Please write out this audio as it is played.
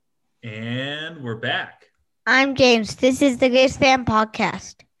And we're back. I'm James. This is the Griz Fan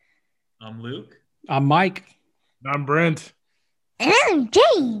Podcast. I'm Luke. I'm Mike. I'm Brent. And I'm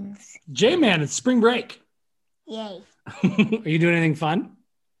James. J-Man, it's spring break. Yay. Are you doing anything fun?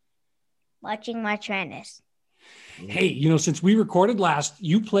 Watching my tennis. Hey, since we recorded last,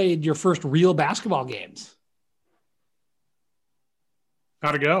 you played your first real basketball games.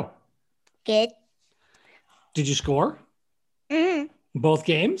 How'd it go? Good. Did you score? Mm-hmm. Both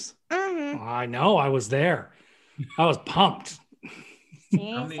games? Mm-hmm. I know. I was there. I was pumped.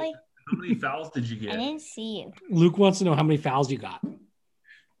 Seriously? How many fouls did you I get? didn't see you. Luke wants to know how many fouls you got.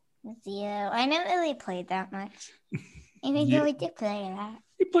 0. I never really played that much. Even though we did play a lot.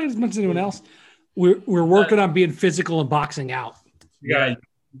 You played as much as anyone else. We're working on being physical and boxing out. Yeah,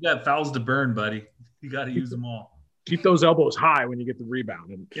 you got fouls to burn, buddy. You got to use them all. Keep those elbows high when you get the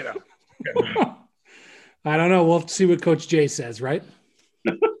rebound. And, I don't know. We'll have to see what Coach Jay says, right?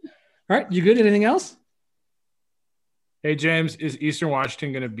 All right. You good? Anything else? Hey, James, is Eastern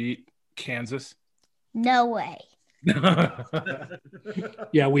Washington going to beat Kansas? No way.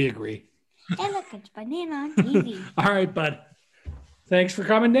 Yeah, we agree. Hey, look, it's banana on TV. All right, bud. Thanks for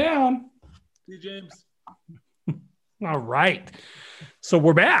coming down. See you, James. All right. So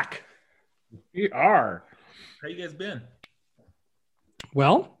we're back. We are. How you guys been?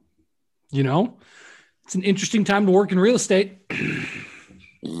 Well, it's an interesting time to work in real estate.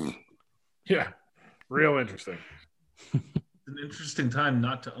 Yeah, real interesting. It's an interesting time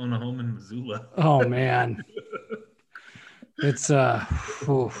not to own a home in Missoula. Oh, man. It's I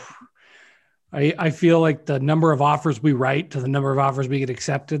feel like the number of offers we write to the number of offers we get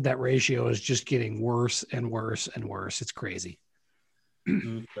accepted, that ratio is just getting worse and worse and worse. It's crazy.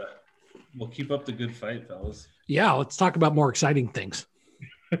 We'll keep up the good fight, fellas. Yeah, let's talk about more exciting things.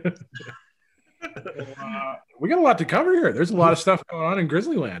 We got a lot to cover here. There's a lot of stuff going on in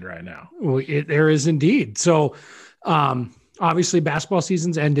Grizzly land right now. Well, there is indeed. So obviously basketball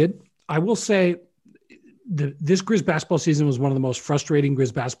season's ended. I will say this Grizz basketball season was one of the most frustrating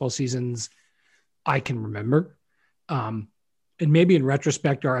Grizz basketball seasons I can remember. And maybe in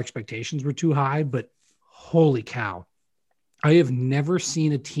retrospect, our expectations were too high, but holy cow. I have never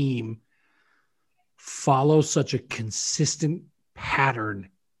seen a team follow such a consistent pattern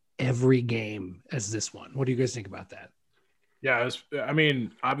every game as this one. What do you guys think about that? Yeah,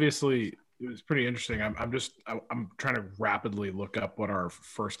 obviously it was pretty interesting. I'm trying to rapidly look up what our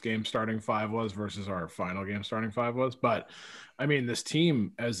first game starting five was versus our final game starting five was. But this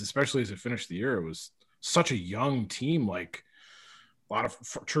team, especially as it finished the year, it was such a young team, like a lot of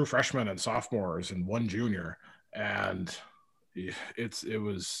true freshmen and sophomores and one junior. And it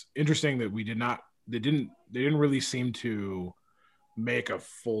was interesting that they didn't really seem to make a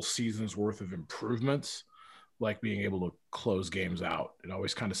full season's worth of improvements, like being able to close games out. It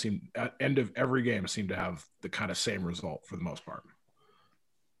always kind of seemed at end of every game seemed to have the kind of same result for the most part.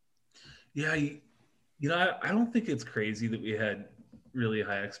 Yeah, I don't think it's crazy that we had really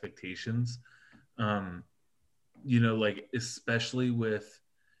high expectations. Especially with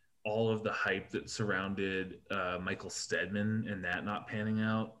all of the hype that surrounded Michael Stedman and that not panning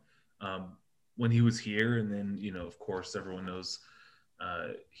out when he was here. And then, of course, everyone knows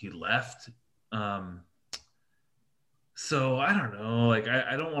he left. So I don't know.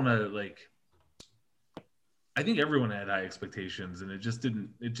 I don't want to I think everyone had high expectations and it just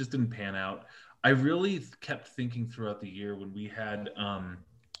didn't pan out. I really kept thinking throughout the year when we had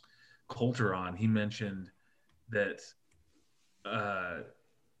Coulter on, he mentioned that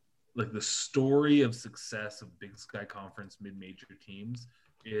the story of success of Big Sky Conference mid-major teams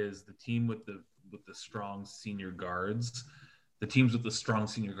is the team with the strong senior guards. The teams with the strong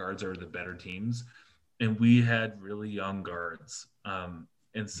senior guards are the better teams. And we had really young guards.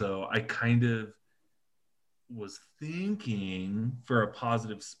 And so I kind of was thinking for a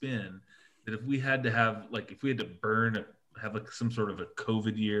positive spin that if we had to have, if we had to have some sort of a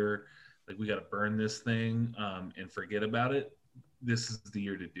COVID year, we got to burn this thing and forget about it, this is the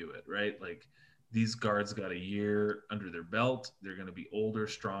year to do it, right? These guards got a year under their belt. They're going to be older,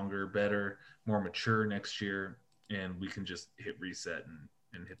 stronger, better, more mature next year. And we can just hit reset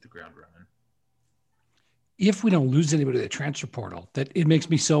and hit the ground running. If we don't lose anybody to the transfer portal, that it makes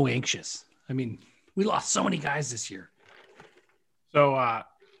me so anxious. We lost so many guys this year. So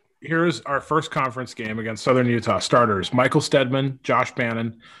here's our first conference game against Southern Utah. Starters: Michael Stedman, Josh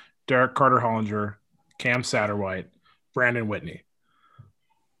Bannon, Derek Carter-Hollinger, Cam Satterwhite, Brandon Whitney.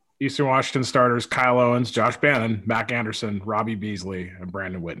 Eastern Washington starters: Kyle Owens, Josh Bannon, Mac Anderson, Robbie Beasley, and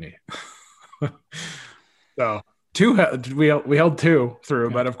Brandon Whitney. So We held two through,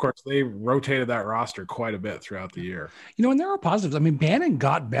 but of course they rotated that roster quite a bit throughout the year. And there are positives. I mean, Bannon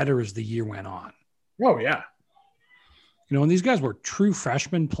got better as the year went on. Oh yeah. And these guys were true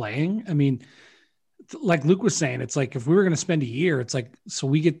freshmen playing. I mean, like Luke was saying, it's like if we were going to spend a year, it's like,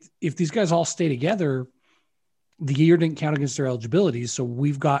 so if these guys all stay together, the year didn't count against their eligibility. So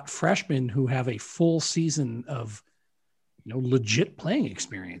we've got freshmen who have a full season of, legit playing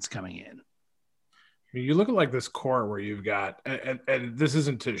experience coming in. You look at like this core where you've got, and this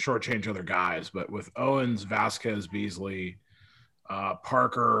isn't to shortchange other guys, but with Owens, Vasquez, Beasley,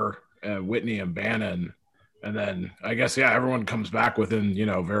 Parker, Whitney, and Bannon, and then I guess, everyone comes back within,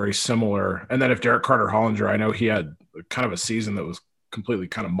 very similar. And then if Derek Carter Hollinger, I know he had kind of a season that was completely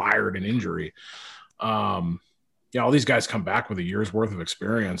kind of mired in injury. All these guys come back with a year's worth of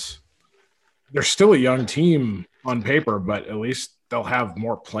experience. They're still a young team on paper, but at least they'll have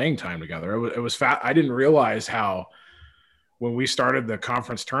more playing time together. It was fat. I didn't realize how when we started the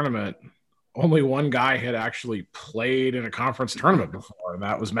conference tournament, only one guy had actually played in a conference tournament before, and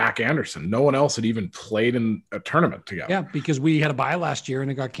that was Mac Anderson. No one else had even played in a tournament together. Yeah, because we had a bye last year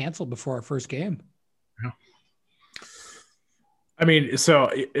and it got canceled before our first game. Yeah. I mean, so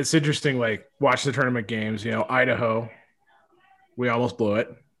it's interesting, like watch the tournament games, Idaho, we almost blew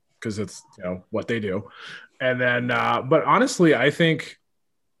it because it's, what they do. And then, but honestly, I think,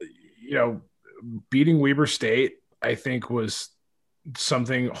 beating Weber State, I think was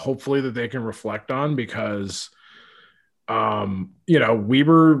something hopefully that they can reflect on because,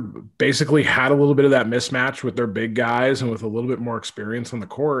 Weber basically had a little bit of that mismatch with their big guys and with a little bit more experience on the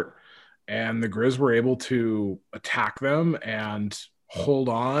court. And the Grizz were able to attack them and hold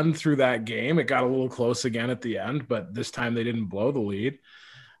on through that game. It got a little close again at the end, but this time they didn't blow the lead.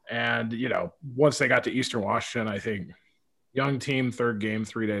 And, once they got to Eastern Washington, I think young team, third game,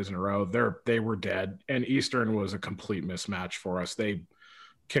 3 days in a row, they were dead. And Eastern was a complete mismatch for us. They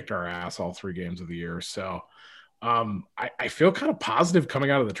kicked our ass all 3 games of the year. So I feel kind of positive coming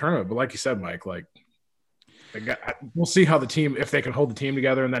out of the tournament. But like you said, Mike, like we'll see how the team, if they can hold the team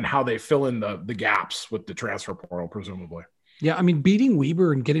together and then how they fill in the gaps with the transfer portal, presumably. Yeah, I mean, beating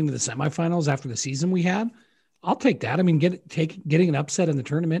Weber and getting to the semifinals after the season we had, I'll take that. I mean, getting an upset in the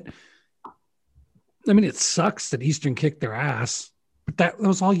tournament. I mean, it sucks that Eastern kicked their ass, but that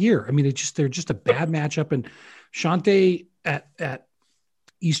was all year. I mean, they're just a bad matchup. And Shante at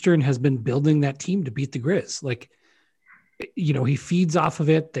Eastern has been building that team to beat the Grizz. Like, he feeds off of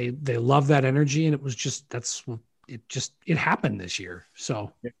it. They love that energy, and it happened this year.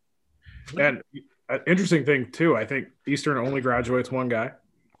 So, and an interesting thing too, I think Eastern only graduates one guy.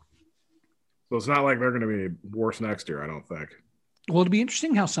 So it's not like they're going to be worse next year, I don't think. Well, it'll be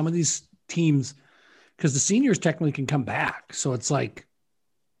interesting how some of these teams, because the seniors technically can come back. So it's like,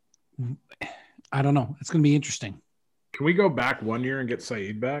 I don't know. It's going to be interesting. Can we go back 1 year and get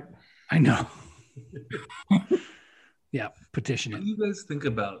Saeed back? I know. Yeah, petition it. What do you guys think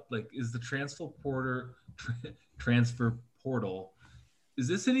about, like, is the transfer portal, is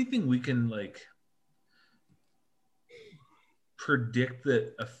this anything we can, like, predict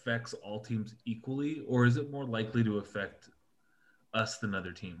that affects all teams equally, or is it more likely to affect us than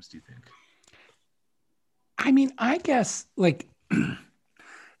other teams, do you think? I mean, I guess like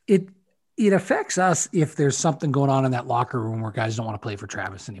it affects us if there's something going on in that locker room where guys don't want to play for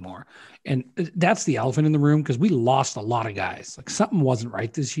Travis anymore. And that's the elephant in the room because we lost a lot of guys. Like something wasn't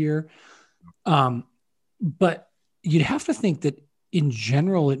right this year. But you'd have to think that in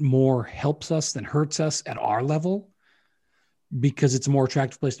general, it more helps us than hurts us at our level, because it's a more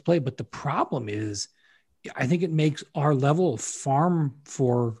attractive place to play. But the problem is, I think it makes our level farm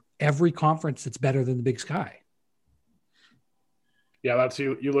for every conference that's better than the Big Sky. Yeah, that's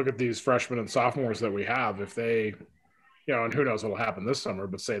you look at these freshmen and sophomores that we have, if they, and who knows what'll happen this summer,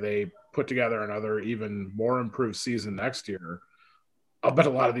 but say they put together another even more improved season next year, I'll bet a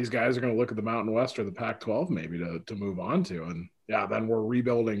lot of these guys are going to look at the Mountain West or the Pac-12 maybe to move on to. And yeah, then we're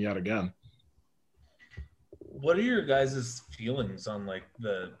rebuilding yet again. What are your guys' feelings on like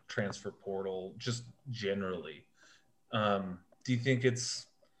the transfer portal just generally? Do you think it's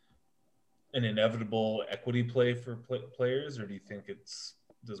an inevitable equity play for players, or do you think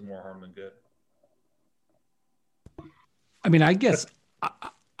does more harm than good? I mean, I guess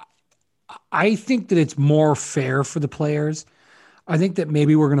I think that it's more fair for the players. I think that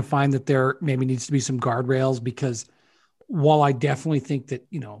maybe we're going to find that there maybe needs to be some guardrails, because while I definitely think that,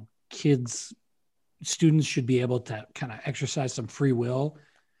 students should be able to kind of exercise some free will,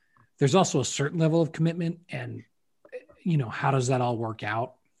 there's also a certain level of commitment, and, how does that all work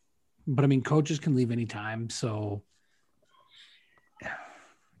out? But I mean, coaches can leave anytime. So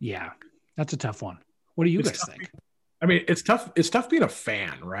yeah, that's a tough one. What do you It's guys tough. think? I mean, it's tough. It's tough being a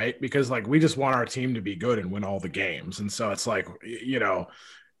fan, right? Because like we just want our team to be good and win all the games, and so it's like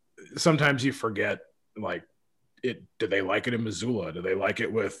sometimes you forget like it. Do they like it in Missoula? Do they like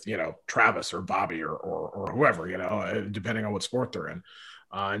it with Travis or Bobby or whoever depending on what sport they're in,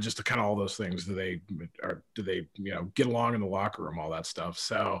 and just to kind of all those things. Do they get along in the locker room? All that stuff.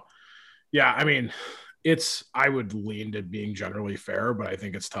 So yeah, I mean. I would lean to being generally fair, but I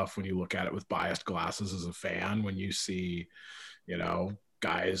think it's tough when you look at it with biased glasses as a fan, when you see,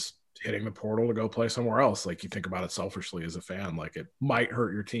 guys hitting the portal to go play somewhere else. Like you think about it selfishly as a fan, like it might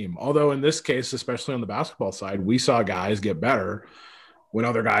hurt your team. Although in this case, especially on the basketball side, we saw guys get better when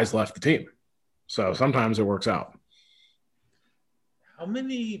other guys left the team. So sometimes it works out. How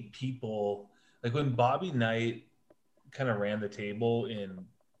many people, like when Bobby Knight kind of ran the table in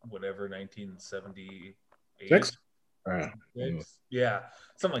whatever 1978 Six? Yeah,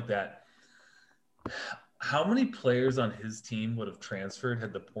 something like that. How many players on his team would have transferred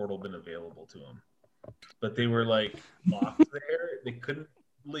had the portal been available to them? But they were like locked there. They couldn't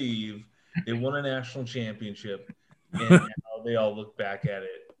leave. They won a national championship, and now they all look back at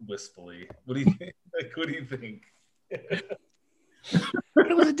it wistfully. What do you think? Like, what do you think? It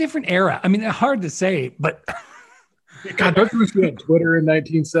was a different era. I mean, hard to say, but God, don't you wish we had Twitter in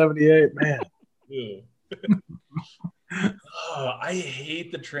 1978, man? Oh, I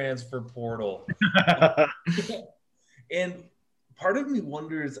hate the transfer portal. And part of me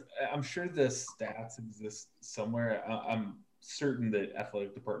wonders, I'm sure the stats exist somewhere. I'm certain that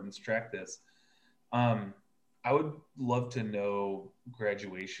athletic departments track this. I would love to know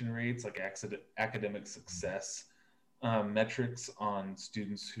graduation rates, like academic success metrics on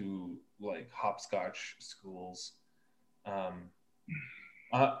students who like hopscotch schools. I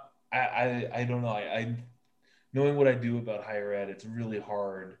don't know. I knowing what I do about higher ed, it's really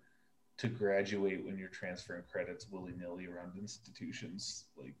hard to graduate when you're transferring credits willy-nilly around institutions.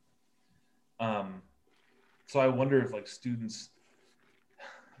 Like, so I wonder if like students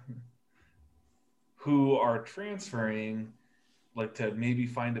who are transferring, like to maybe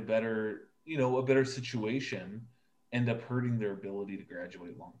find a better situation, end up hurting their ability to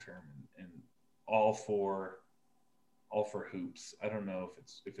graduate long-term, and all for hoops. I don't know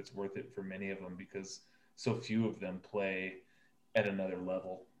if it's worth it for many of them because so few of them play at another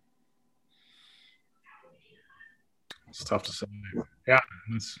level. It's tough to say. Yeah,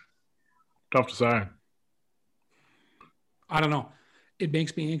 it's tough to say. I don't know. It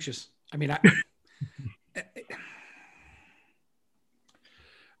makes me anxious. I mean,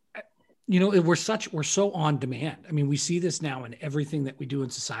 we're so on demand. I mean, we see this now in everything that we do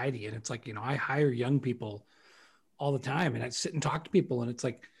in society, and it's like, I hire young people all the time, and I sit and talk to people, and it's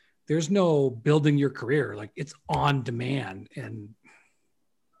like, there's no building your career. Like, it's on demand. And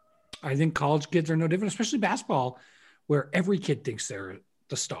I think college kids are no different, especially basketball, where every kid thinks they're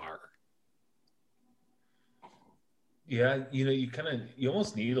the star. Yeah. You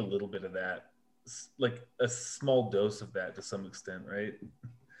almost need a little bit of that, like a small dose of that to some extent, right?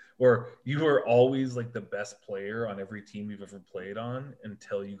 Or you were always like the best player on every team you've ever played on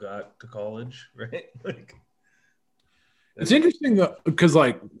until you got to college, right? Like, it's interesting though, because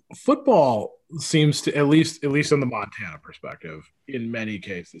like football seems to, at least in the Montana perspective, in many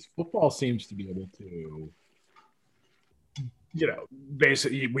cases, football seems to be able to,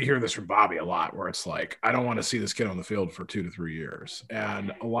 basically, we hear this from Bobby a lot, where it's like, I don't want to see this kid on the field for 2 to 3 years.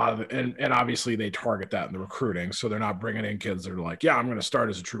 And a lot of it, and obviously they target that in the recruiting. So they're not bringing in kids that are like, yeah, I'm going to start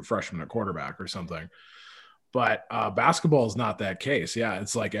as a true freshman at quarterback or something. But basketball is not that case. Yeah,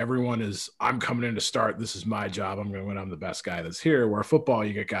 it's like everyone is, I'm coming in to start. This is my job. I'm going to win. I'm the best guy that's here. Where football,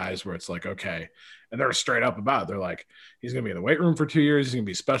 you get guys where it's like, okay. And they're straight up about it. They're like, he's going to be in the weight room for 2 years. He's going to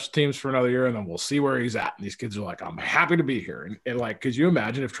be special teams for another year. And then we'll see where he's at. And these kids are like, I'm happy to be here. And like, could you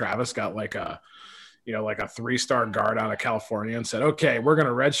imagine if Travis got like a 3-star guard out of California and said, okay, we're going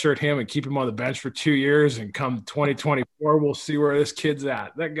to redshirt him and keep him on the bench for 2 years. And come 2024, we'll see where this kid's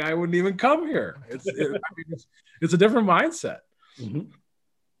at. That guy wouldn't even come here. It's a different mindset. Mm-hmm.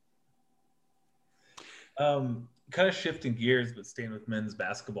 Kind of shifting gears, but staying with men's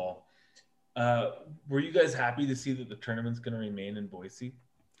basketball. Were you guys happy to see that the tournament's going to remain in Boise?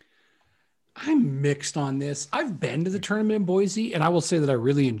 I'm mixed on this. I've been to the tournament in Boise, and I will say that I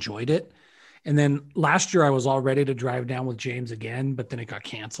really enjoyed it. And then last year I was all ready to drive down with James again, but then it got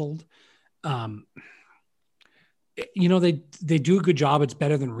canceled. They do a good job. It's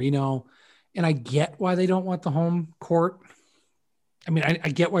better than Reno. And I get why they don't want the home court. I mean, I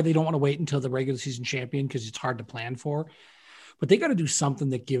get why they don't want to wait until the regular season champion, because it's hard to plan for. But they got to do something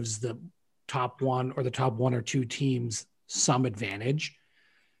that gives the top one or the top 1 or 2 teams some advantage.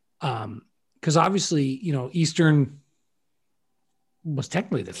 because obviously, Eastern was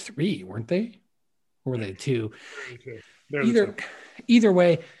technically the 3, weren't they? Or were they 2? Either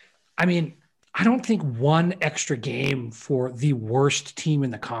way, I mean, I don't think one extra game for the worst team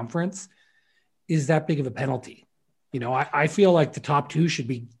in the conference is that big of a penalty. I feel like the top 2 should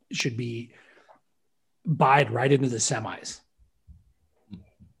be buyed right into the semis.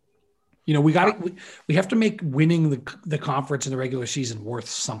 We have to make winning the conference in the regular season worth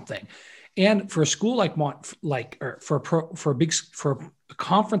something. And for a school like for a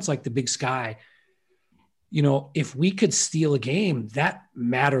conference like the Big Sky, if we could steal a game, that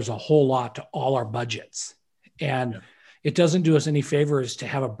matters a whole lot to all our budgets. And it doesn't do us any favors to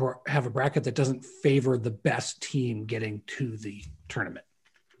have a bracket that doesn't favor the best team getting to the tournament.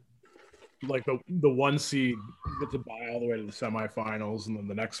 Like the 1 seed get to buy all the way to the semifinals, and then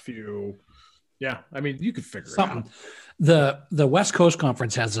the next few. Yeah, I mean, you could figure something. It out. The West Coast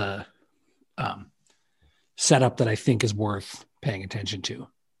Conference has a setup that I think is worth paying attention to.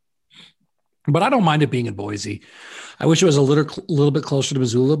 But I don't mind it being in Boise. I wish it was a little bit closer to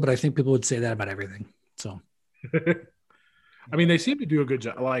Missoula, but I think people would say that about everything. So, I mean, they seem to do a good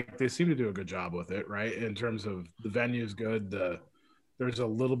job. They seem to do a good job with it, right? In terms of the venue's good. There's a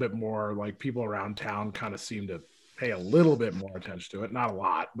little bit more, people around town kind of seem to pay a little bit more attention to it. Not a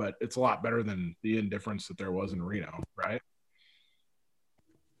lot, but it's a lot better than the indifference that there was in Reno, right?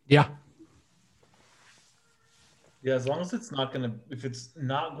 Yeah. Yeah, as long as it's not going to – if it's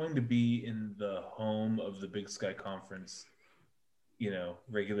not going to be in the home of the Big Sky Conference,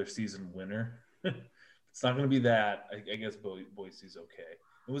 regular season winner, it's not going to be that. I guess Boise's okay.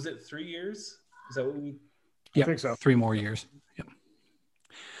 And was it 3 years? Is that what we – I think so. 3 more years. Yep.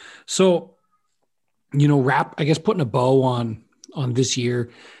 So, putting a bow on this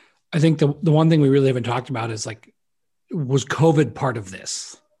year, I think the one thing we really haven't talked about is was COVID part of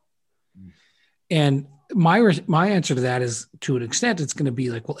this? And my answer to that is, to an extent, it's going to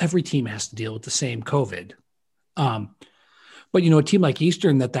be every team has to deal with the same COVID. But a team like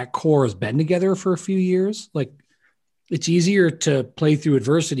Eastern that core has been together for a few years, it's easier to play through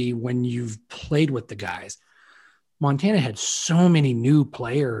adversity when you've played with the guys. Montana had so many new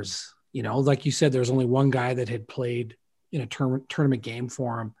players, like you said, there's only one guy that had played in a tournament game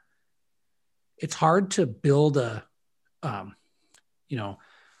for him. It's hard to build a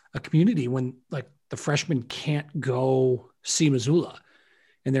community when the freshmen can't go see Missoula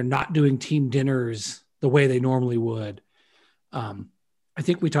and they're not doing team dinners the way they normally would. I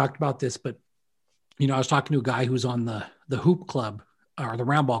think we talked about this, but I was talking to a guy who's on the hoop club, or the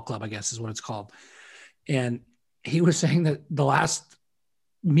round ball club, I guess is what it's called. And he was saying that the last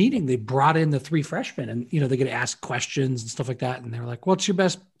meeting they brought in the 3 freshmen, and they get to ask questions and stuff like that. And they were like, "What's your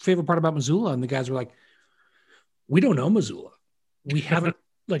favorite part about Missoula?" And the guys were like, "We don't know Missoula. We haven't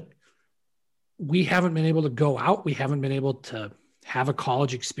we haven't been able to go out. We haven't been able to have a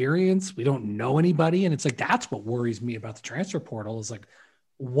college experience. We don't know anybody." And it's that's what worries me about the transfer portal is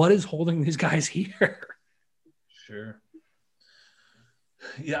what is holding these guys here? Sure.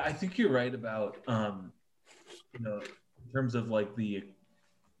 Yeah, I think you're right about, in terms of the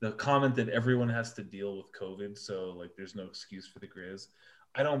comment that everyone has to deal with COVID. So there's no excuse for the Grizz.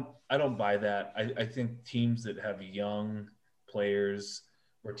 I don't buy that. I think teams that have young players,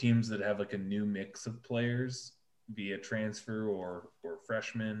 or teams that have a new mix of players via transfer or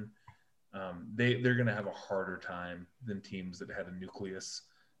freshmen, they're going to have a harder time than teams that had a nucleus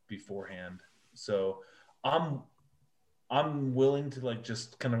beforehand. So I'm willing to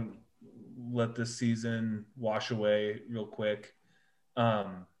just kind of let this season wash away real quick.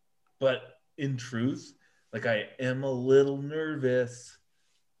 But in truth, I am a little nervous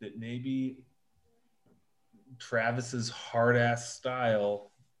that maybe Travis's hard ass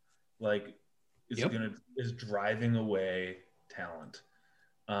style is driving away talent.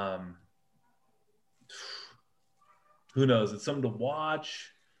 Who knows? It's something to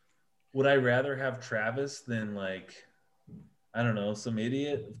watch. Would I rather have Travis than I don't know, some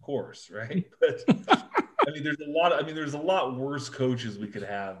idiot? Of course, right? But there's a lot worse coaches we could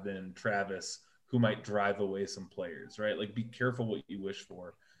have than Travis, who might drive away some players, right? Be careful what you wish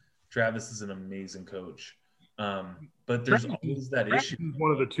for. Travis is an amazing coach. But there's always that issue.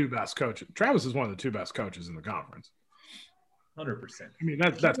 One of the 2 best coaches. Travis is one of the 2 best coaches in the conference. 100%. I mean,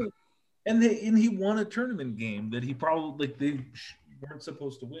 that's and he won a tournament game that he probably they weren't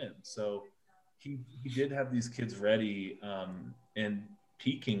supposed to win. So he did have these kids ready and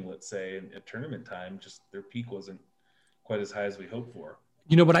peaking, let's say, at tournament time. Just their peak wasn't quite as high as we hoped for.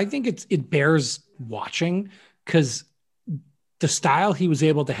 But I think it bears watching, because the style he was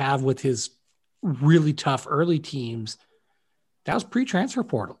able to have with his really tough early teams, that was pre-transfer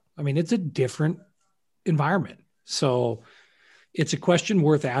portal. I mean, it's a different environment. So it's a question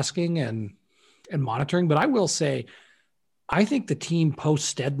worth asking and monitoring. But I will say, I think the team post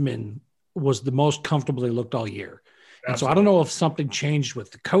Stedman was the most comfortable they looked all year. And so I don't know if something changed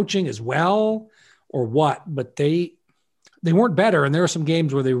with the coaching as well or what, but they weren't better. And there are some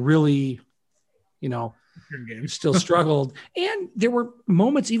games where they really, still struggled. And there were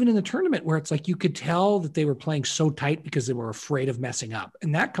moments even in the tournament where it's like you could tell that they were playing so tight because they were afraid of messing up.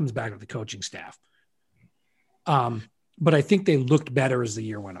 And that comes back to the coaching staff. But I think they looked better as the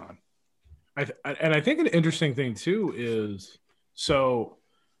year went on. And I think an interesting thing too is, so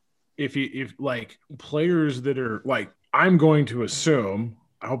if like players that are like, I'm going to assume,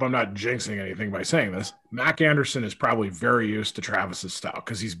 I hope I'm not jinxing anything by saying this, Mac Anderson is probably very used to Travis's style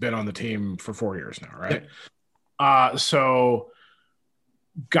because he's been on the team for 4 years now, right? So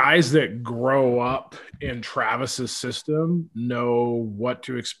guys that grow up in Travis's system know what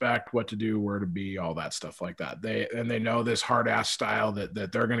to expect, what to do, where to be, all that stuff like that. They know this hard ass style that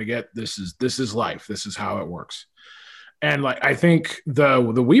they're going to get. This is life. This is how it works. And like, I think the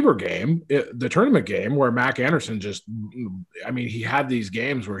Weber game, the tournament game where Mac Anderson he had these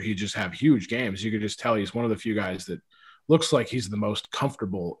games where he just have huge games. You could just tell he's one of the few guys that looks like he's the most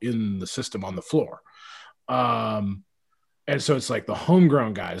comfortable in the system on the floor. And so it's like the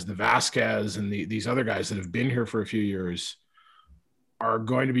homegrown guys, the Vasquez and these other guys that have been here for a few years are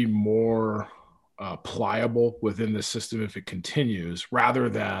going to be more pliable within the system if it continues, rather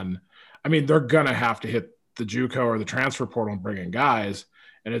than, they're going to have to hit the JUCO or the transfer portal and bring in guys.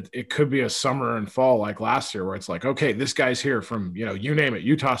 And it could be a summer and fall like last year where it's like, okay, this guy's here from, you name it,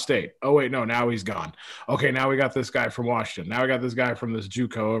 Utah State. Oh, wait, no, now he's gone. Okay, now we got this guy from Washington. Now we got this guy from this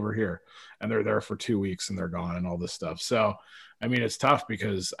JUCO over here. And they're there for 2 weeks and they're gone and all this stuff. So, it's tough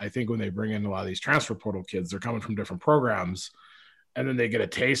because I think when they bring in a lot of these transfer portal kids, they're coming from different programs and then they get a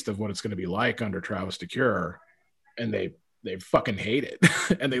taste of what it's going to be like under Travis DeCure and they fucking hate it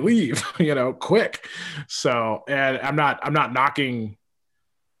and they leave, quick. So, and I'm not knocking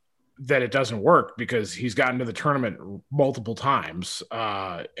that it doesn't work because he's gotten to the tournament multiple times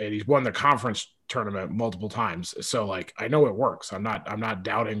and he's won the conference tournament multiple times. So like, I know it works. I'm not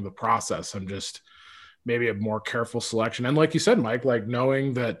doubting the process. I'm just maybe a more careful selection. And like you said, Mike, like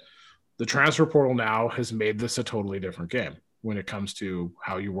knowing that the transfer portal now has made this a totally different game when it comes to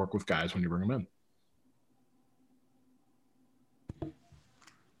how you work with guys when you bring them in.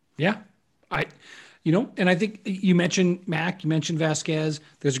 Yeah. And I think you mentioned Mac, you mentioned Vasquez.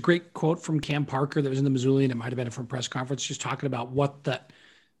 There's a great quote from Cam Parker that was in the Missouli, and it might've been from press conference, just talking about what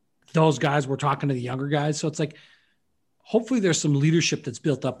those guys were talking to the younger guys. So it's like, hopefully there's some leadership that's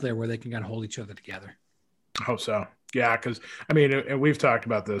built up there where they can kind of hold each other together. I hope so. Yeah. Cause and we've talked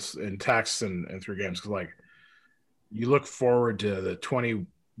about this in texts and through games. Cause like you look forward to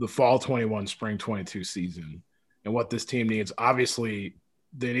the fall 21, spring 22 season and what this team needs. Obviously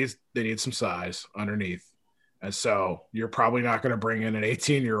they need some size underneath. And so you're probably not going to bring in an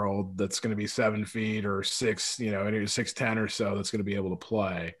 18-year-old that's going to be 7 feet or 6, 6'10" or so that's going to be able to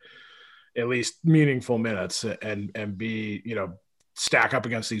play at least meaningful minutes and be, stack up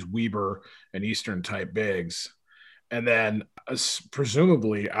against these Weber and Eastern type bigs. And then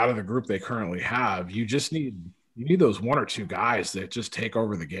presumably out of the group they currently have, you need those 1 or 2 guys that just take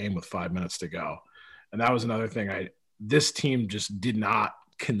over the game with 5 minutes to go. And that was another thing this team just did not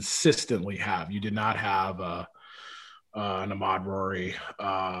consistently have. You did not have an Ahmad Rory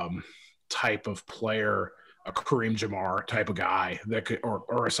type of player, a Kareem Jamar type of guy that could,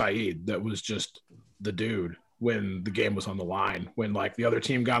 or a Saeed that was just the dude when the game was on the line, when like the other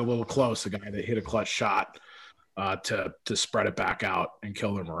team got a little close, the guy that hit a clutch shot to spread it back out and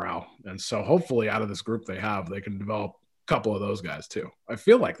kill their morale. And so hopefully out of this group they can develop a couple of those guys too. I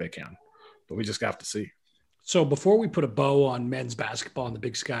feel like they can, but we just have to see. So before we put a bow on men's basketball in the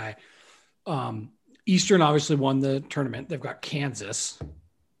Big Sky, Eastern obviously won the tournament. They've got Kansas.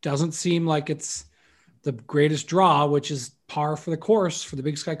 Doesn't seem like it's the greatest draw, which is par for the course for the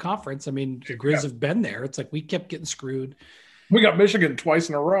Big Sky Conference. The Grizz have been there. It's like we kept getting screwed. We got Michigan twice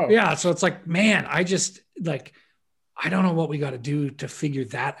in a row. Yeah, so it's like, man, I don't know what we got to do to figure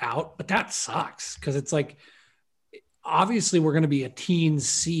that out, but that sucks because it's like, obviously we're going to be a teen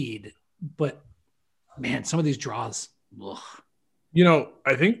seed, but man, some of these draws, ugh.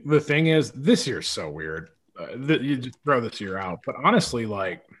 I think the thing is this year's so weird. You just throw this year out, but honestly,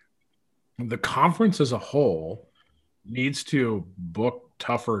 like the conference as a whole needs to book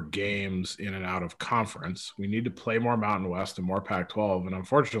tougher games in and out of conference. We need to play more Mountain West and more Pac-12. And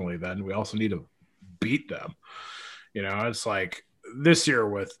unfortunately, then we also need to beat them. It's like this year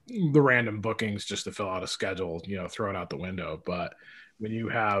with the random bookings just to fill out a schedule, throw it out the window. But when you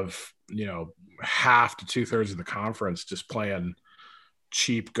have, half to 2/3 of the conference just playing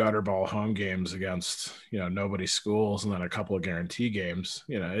cheap gutter ball home games against, nobody's schools and then a couple of guarantee games,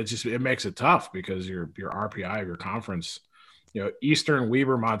 it makes it tough because your RPI of your conference, Eastern,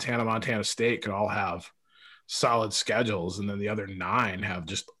 Weber, Montana State could all have solid schedules, and then the other 9 have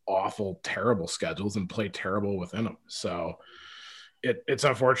just awful, terrible schedules and play terrible within them. So it's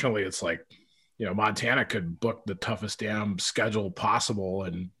unfortunately, it's like, Montana could book the toughest damn schedule possible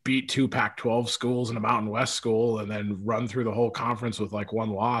and beat 2 Pac-12 schools and a Mountain West school and then run through the whole conference with like 1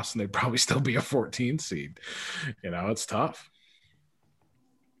 loss, and they'd probably still be a 14 seed. It's tough.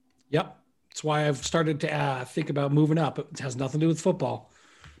 Yep. That's why I've started to think about moving up. It has nothing to do with football,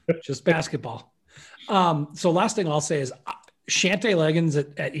 just basketball. So last thing I'll say is Shante Leggins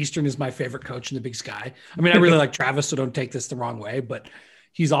at Eastern is my favorite coach in the Big Sky. I mean, I really like Travis, so don't take this the wrong way, but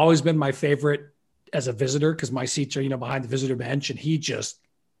he's always been my favorite as a visitor because my seats are, behind the visitor bench, and he just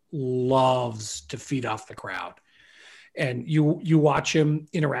loves to feed off the crowd. And you watch him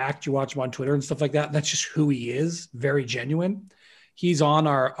interact, you watch him on Twitter and stuff like that. And that's just who he is, very genuine. He's on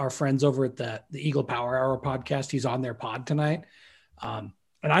our friends over at the Eagle Power Hour podcast. He's on their pod tonight. And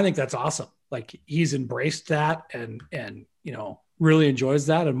I think that's awesome. Like, he's embraced that and really enjoys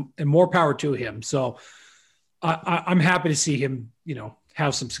that, and more power to him. So I'm happy to see him,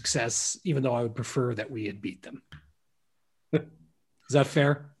 have some success, even though I would prefer that we had beat them. Is that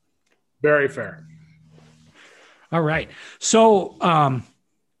fair? Very fair. All right. So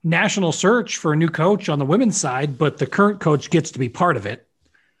national search for a new coach on the women's side, but the current coach gets to be part of it.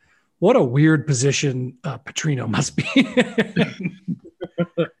 What a weird position Petrino must be in.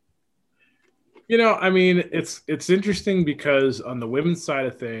 It's interesting because on the women's side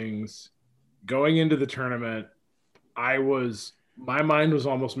of things, going into the tournament, my mind was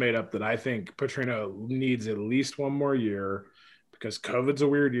almost made up that I think Petrino needs at least 1 more year because COVID's a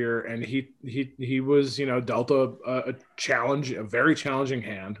weird year, and he was, dealt a challenge, a very challenging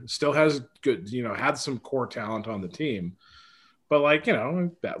hand. Still has good, had some core talent on the team, but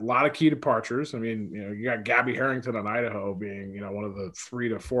that lot of key departures. I mean, you got Gabby Harrington on Idaho being, one of the 3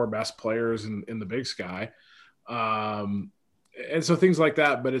 to 4 best players in the Big Sky, and so things like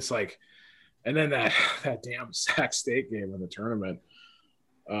that. But it's like. And then that damn Sac State game in the tournament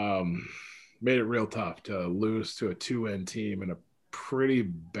made it real tough to lose to a 2-win team in a pretty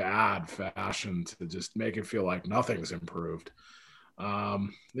bad fashion to just make it feel like nothing's improved.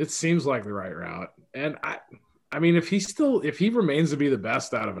 It seems like the right route. And I mean, if he remains to be the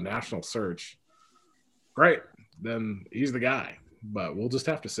best out of a national search, great, then he's the guy. But we'll just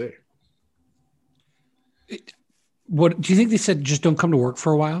have to see. What do you think they said? Just don't come to work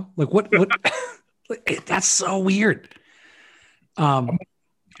for a while. Like what? That's so weird.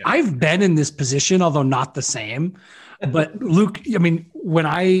 I've been in this position, although not the same. But Luke, I mean, when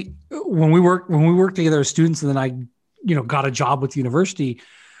we worked together as students, and then I, got a job with the university.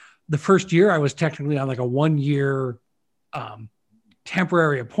 The first year, I was technically on like a 1-year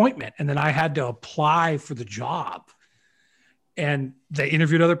temporary appointment, and then I had to apply for the job. And they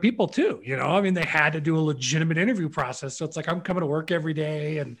interviewed other people too, I mean, they had to do a legitimate interview process. So it's like, I'm coming to work every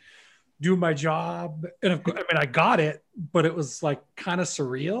day and do my job. And I got it, but it was like kind of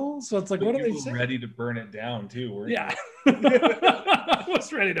surreal. So it's like, what are they saying? Ready to burn it down too. Weren't yeah. I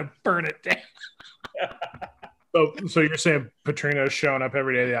was ready to burn it down. So you're saying Petrino's showing up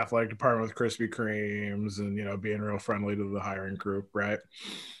every day to the athletic department with Krispy Kremes and, being real friendly to the hiring group, right?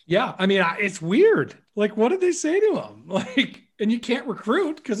 Yeah. I mean, it's weird. Like, what did they say to him? Like, and you can't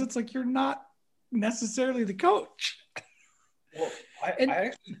recruit because it's like, you're not necessarily the coach. Well, I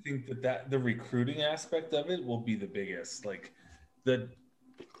actually think that the recruiting aspect of it will be the biggest. Like,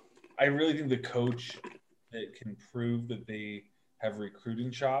 I really think the coach that can prove that they have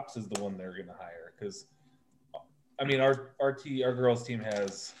recruiting chops is the one they're going to hire. Because, I mean, our girls team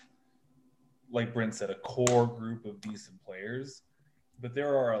has, like Brent said, a core group of decent players, but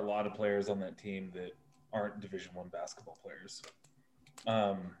there are a lot of players on that team that aren't Division I basketball players.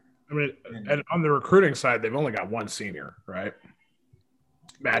 I mean, and on the recruiting side, they've only got 1 senior, right?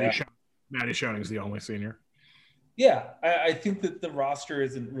 Maddie Schoening's the only senior. Yeah, I think that the roster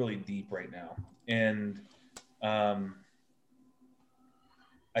isn't really deep right now, and I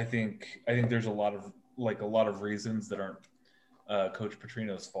think there's a lot of reasons that aren't Coach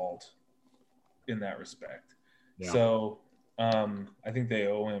Petrino's fault in that respect. Yeah. So I think they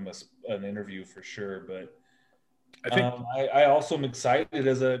owe him an interview for sure. But I also am excited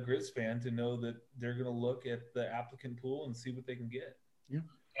as a Griz fan to know that they're going to look at the applicant pool and see what they can get. Yeah.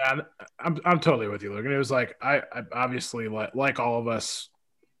 Yeah, I'm totally with you, Luke. And it was like I obviously like all of us,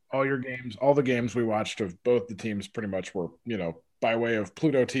 all the games we watched of both the teams pretty much were by way of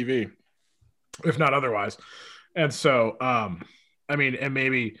Pluto TV, if not otherwise. And so, I mean, and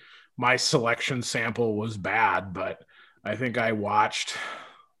maybe my selection sample was bad, but I think I watched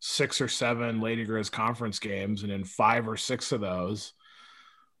 6 or 7 Lady Griz conference games, and in 5 or 6 of those,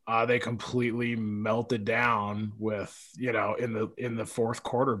 they completely melted down with, in the fourth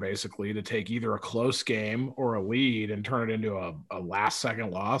quarter, basically, to take either a close game or a lead and turn it into a last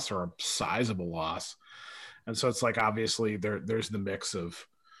second loss or a sizable loss. And so it's like, obviously there's the mix of,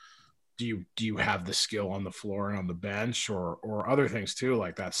 do you have the skill on the floor and on the bench, or other things too,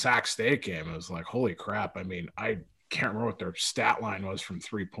 like that Sac State game. It was like, holy crap. I mean, I can't remember what their stat line was from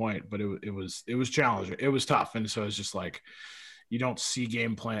 3-point, but it was challenging. It was tough. And so it's just like, you don't see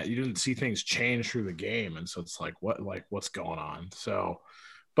game plan. You didn't see things change through the game. And so it's like, what's going on? So,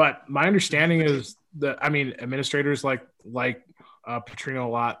 but my understanding is that, I mean, administrators like Petrino a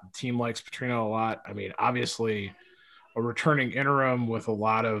lot, the team likes Petrino a lot. I mean, obviously a returning interim with a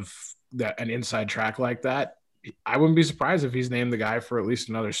lot of an inside track like that, I wouldn't be surprised if he's named the guy for at least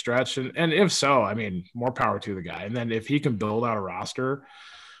another stretch. And if so, I mean, more power to the guy. And then if he can build out a roster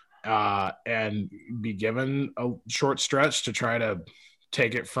and be given a short stretch to try to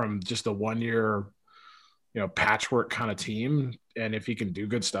take it from just a 1-year, patchwork kind of team, and if he can do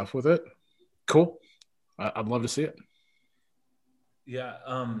good stuff with it, cool. I'd love to see it. Yeah.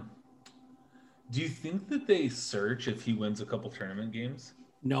 Do you think that they search if he wins a couple tournament games?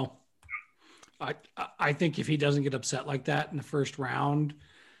 No. I think if he doesn't get upset like that in the first round,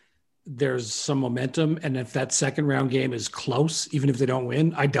 there's some momentum. And if that second round game is close, even if they don't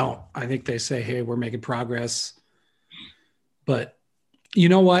win, I think they say, hey, we're making progress. But you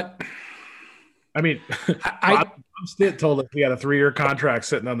know what? I mean, Bob Stitt told us he had a 3-year contract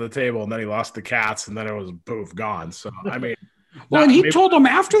sitting on the table, and then he lost the Cats, and then it was poof, gone. So, I mean, well, and he told them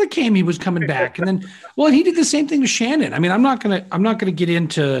after the game he was coming back, and then, and he did the same thing to Shannon. I mean, I'm not gonna get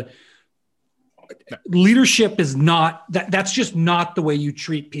into leadership. Is not that's just not the way you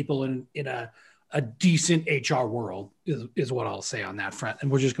treat people in a decent HR world is what I'll say on that front,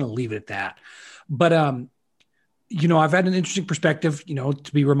 and we're just gonna leave it at that. But I've had an interesting perspective,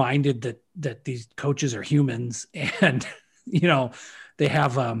 to be reminded that these coaches are humans, and they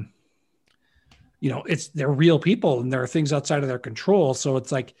have they're real people, and there are things outside of their control. So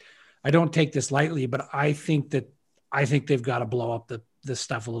it's like, I don't take this lightly, but I think they've got to blow up this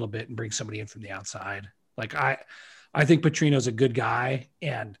stuff a little bit and bring somebody in from the outside. Like I think Petrino's a good guy,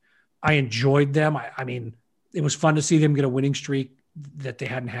 and I enjoyed them. I mean, it was fun to see them get a winning streak that they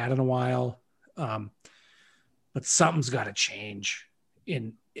hadn't had in a while. But something's got to change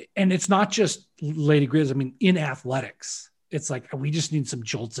and it's not just Lady Griz. I mean, in athletics, it's like, we just need some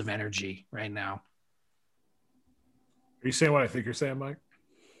jolts of energy right now. Are you saying what I think you're saying, Mike?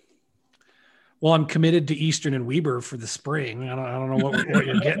 Well, I'm committed to Eastern and Weber for the spring. I don't know what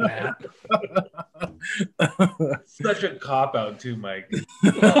you're getting at. Such a cop out too, Mike.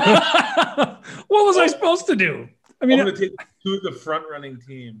 What was I supposed to do? I mean, I'm going to take 2 of the front running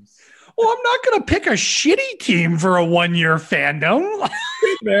teams. Well, I'm not going to pick a shitty team for a 1-year fandom.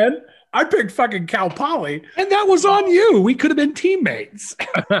 Man, I picked fucking Cal Poly. And that was on you. We could have been teammates.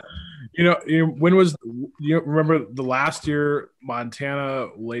 When was you remember the last year Montana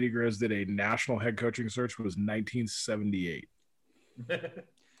Lady Griz did a national head coaching search was 1978.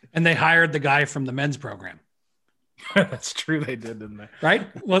 And they hired the guy from the men's program. That's true, they did, didn't they? Right?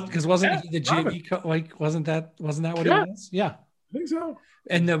 Well, because wasn't he the JV wasn't that what he was? Yeah. I think so.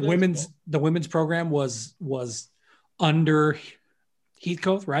 And the women's program was under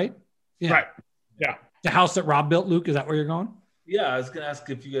Heathcote, right? Yeah. Right. Yeah. The house that Rob built, Luke, is that where you're going? Yeah, I was going to ask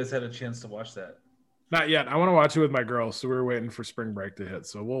if you guys had a chance to watch that. Not yet. I want to watch it with my girls, so we're waiting for spring break to hit.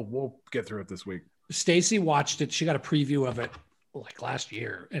 So we'll get through it this week. Stacy watched it. She got a preview of it like last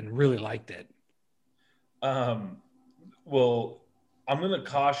year and really liked it. Well, I'm going to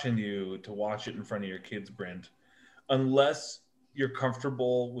caution you to watch it in front of your kids, Brent, unless you're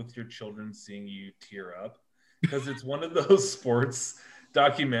comfortable with your children seeing you tear up, because it's one of those sports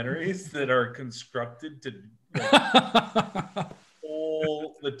documentaries that are constructed to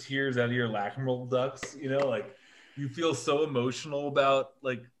pull the tears out of your lacrimal ducts. Like you feel so emotional about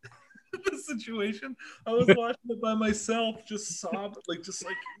like the situation. I was watching it by myself, just sob, just a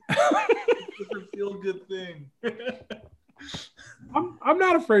feel good thing. I'm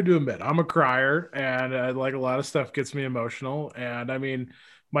not afraid to admit I'm a crier, and like a lot of stuff gets me emotional. And I mean,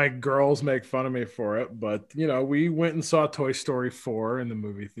 my girls make fun of me for it, but we went and saw Toy Story 4 in the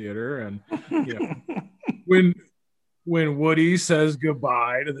movie theater, and when Woody says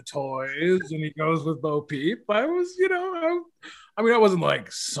goodbye to the toys and he goes with Bo Peep, I was I mean, I wasn't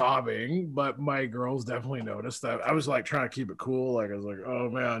like sobbing, but my girls definitely noticed that. I was like trying to keep it cool. Like I was like, oh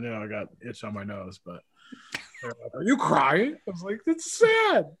man, I got itch on my nose. But they're like, are you crying? I was like, it's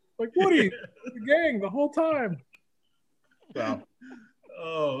sad. Like, what are you? The gang the whole time. So.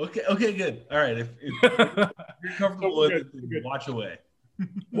 Oh, okay, good. All right, if you're comfortable with it, then watch away.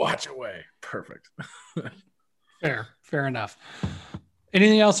 Watch away. Perfect. Fair enough.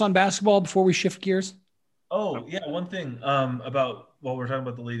 Anything else on basketball before we shift gears? Oh, yeah, one thing about while we're talking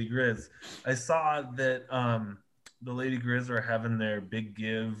about the Lady Griz, I saw that the Lady Griz are having their Big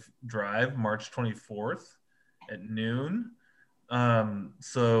Give drive March 24th at noon.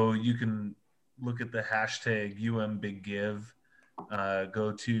 So you can look at the hashtag UMBigGive,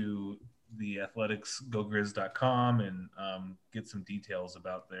 go to the athletics gogriz.com and get some details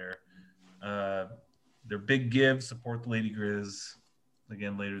about their Big Give, support the Lady Griz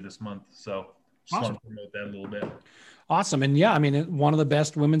again later this month. So just want to promote that a little bit. Awesome. And yeah, I mean, one of the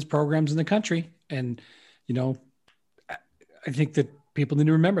best women's programs in the country. And, you know, I think that people need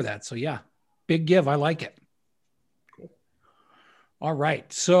to remember that. So yeah, Big Give. I like it. Cool. All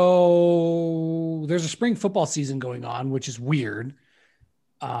right. So there's a spring football season going on, which is weird.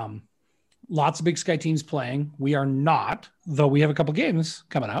 Lots of Big Sky teams playing. We are not, though we have a couple games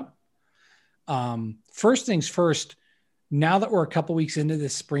coming up. First things first, now that we're a couple weeks into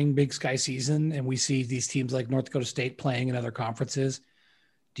this spring Big Sky season and we see these teams like North Dakota State playing in other conferences,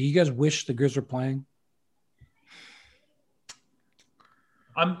 do you guys wish the Grizz were playing?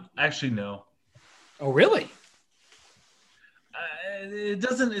 I'm actually no. Oh, really?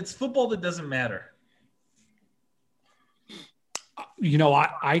 It's football that doesn't matter. You know,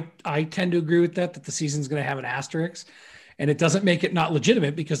 I tend to agree with that the season's going to have an asterisk, and it doesn't make it not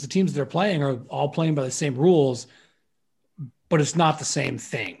legitimate because the teams that are playing are all playing by the same rules, but it's not the same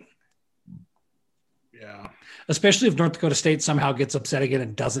thing. Yeah. Especially if North Dakota State somehow gets upset again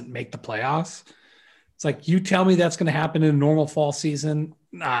and doesn't make the playoffs. It's like, you tell me that's going to happen in a normal fall season?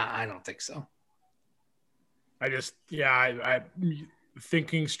 Nah, I don't think so. I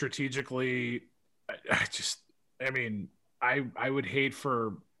thinking strategically, I would hate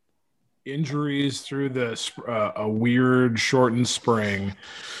for injuries through a weird shortened spring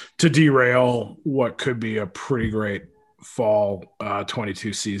to derail what could be a pretty great fall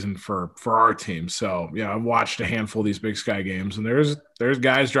 22 season for our team. So yeah, I've watched a handful of these Big Sky games, and there's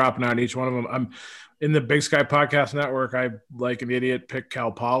guys dropping out each one of them. I'm in the Big Sky Podcast Network. I, like an idiot, picked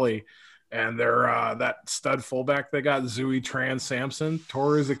Cal Poly, and they're that stud fullback they got, Zooey Tran-Sampson,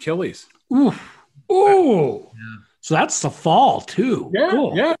 tore his Achilles. Ooh. Yeah. So that's the fall too. Yeah,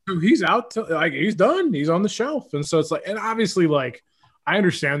 cool. Yeah. So he's out. He's done. He's on the shelf, and so it's like, and obviously, like, I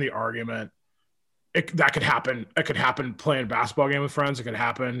understand the argument. That could happen. It could happen playing a basketball game with friends. It could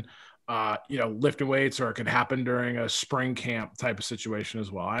happen, lifting weights, or it could happen during a spring camp type of situation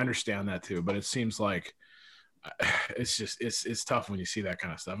as well. I understand that too, but it seems like it's tough when you see that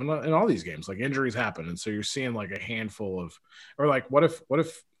kind of stuff. And in all these games, like, injuries happen, and so you're seeing like a handful of, or like, what if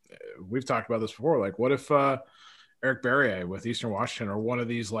we've talked about this before? Like, what if Eric Barrier with Eastern Washington, or one of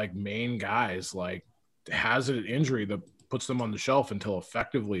these like main guys, like, has an injury that puts them on the shelf until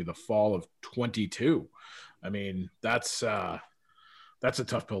effectively the fall of 22. I mean, that's a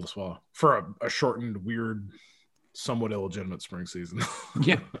tough pill to swallow for a shortened, weird, somewhat illegitimate spring season.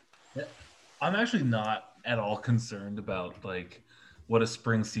 Yeah. I'm actually not at all concerned about like what a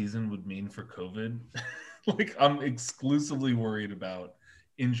spring season would mean for COVID. Like, I'm exclusively worried about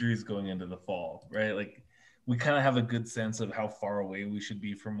injuries going into the fall, right? Like, we kind of have a good sense of how far away we should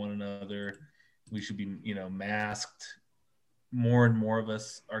be from one another. We should be, masked. More and more of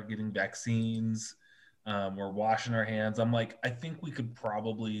us are getting vaccines. We're washing our hands. I'm like, I think we could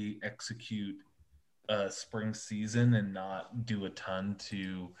probably execute a spring season and not do a ton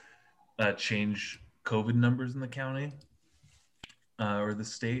to change COVID numbers in the county or the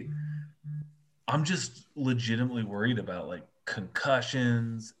state. I'm just legitimately worried about like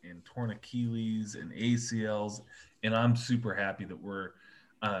concussions and torn Achilles and ACLs. And I'm super happy that we're,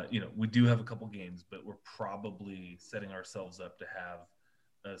 we do have a couple games, but we're probably setting ourselves up to have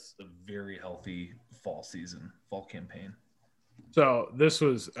a very healthy fall campaign. So this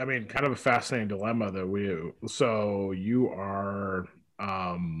was, kind of a fascinating dilemma that so you are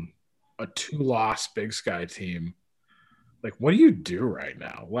a 2-loss Big Sky team. Like, what do you do right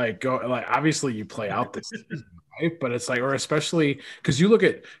now? Like, obviously you play out this season, right? But it's like, or especially because you look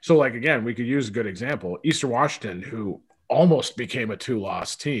at, so like, again, we could use a good example, Eastern Washington, who almost became a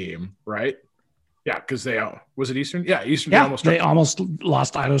 2-loss team, right? Yeah, because was it Eastern? Yeah, Eastern. Yeah, they almost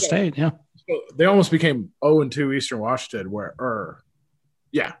lost Idaho State. Yeah, so they almost became 0-2 Eastern Washington, 1-2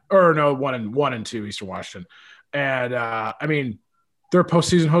 Eastern Washington, And I mean, their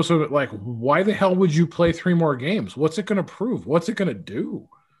postseason host would be like, why the hell would you play 3 more games? What's it going to prove? What's it going to do?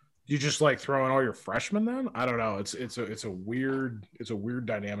 You just like throw in all your freshmen then? I don't know. It's a weird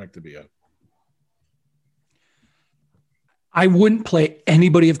dynamic to be in. I wouldn't play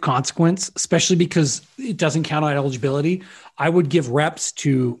anybody of consequence, especially because it doesn't count on eligibility. I would give reps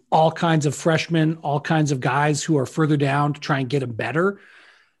to all kinds of freshmen, all kinds of guys who are further down to try and get them better.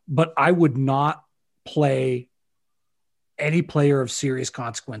 But I would not play any player of serious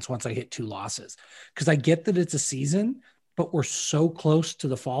consequence once I hit 2 losses, because I get that it's a season, but we're so close to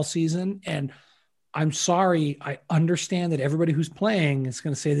the fall season. And I'm sorry, I understand that everybody who's playing is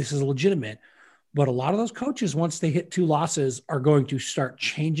going to say this is legitimate. But a lot of those coaches, once they hit 2 losses, are going to start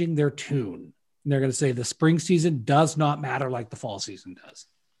changing their tune. And they're going to say the spring season does not matter like the fall season does.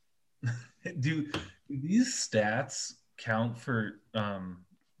 Do these stats count for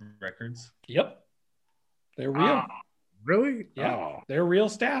records? Yep. They're real. Really? Yeah. Oh. They're real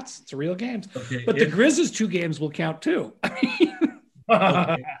stats. It's real games. Okay, But the Grizzlies 2 games will count too.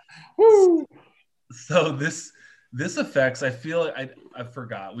 okay. Woo! So this affects, I feel like I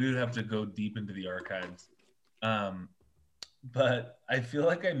forgot. We would have to go deep into the archives. But I feel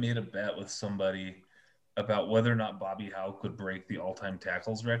like I made a bet with somebody about whether or not Bobby Howe could break the all-time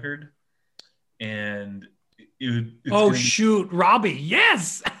tackles record. And shoot, Robbie.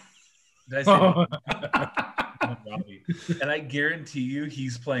 Yes. Did I say Robbie? And I guarantee you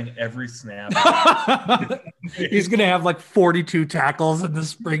he's playing every snap. He's going to have like 42 tackles in the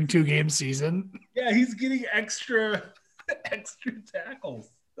spring 2-game season. Yeah, he's getting extra tackles.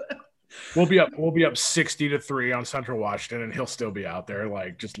 We'll be up 60-3 on Central Washington, and he'll still be out there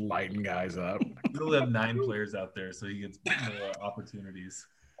like just lighting guys up. He'll have 9 players out there, so he gets more opportunities.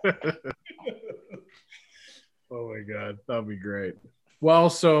 Oh my God, that'd be great. Well,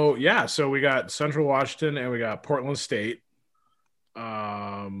 so we got Central Washington and we got Portland State.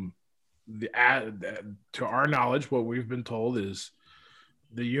 To our knowledge, what we've been told is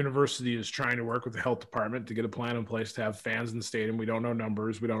the university is trying to work with the health department to get a plan in place to have fans in the stadium. We don't know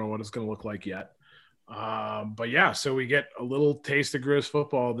numbers. We don't know what it's going to look like yet. But yeah, so we get a little taste of Griz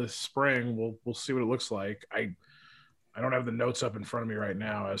football this spring. We'll see what it looks like. I don't have the notes up in front of me right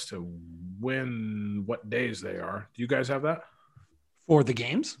now as to what days they are. Do you guys have that? For the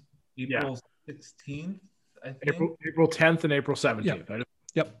games? April 16th, I think. April 10th and April 17th.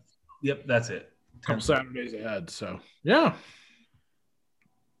 Yep, that's it. Couple Saturdays ahead. So, yeah.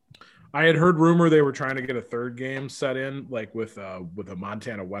 I had heard rumor they were trying to get a 3rd game set in, like with a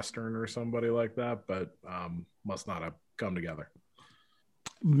Montana Western or somebody like that, but must not have come together.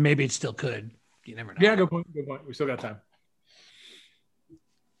 Maybe it still could. You never know. Yeah, good point. We still got time.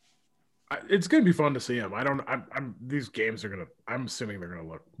 It's going to be fun to see them. These games are I'm assuming they're going to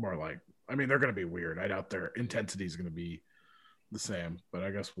look more like, they're going to be weird. I doubt their intensity is going to be the same, but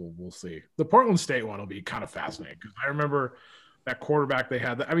I guess we'll see. The Portland State one will be kind of fascinating because I remember that quarterback they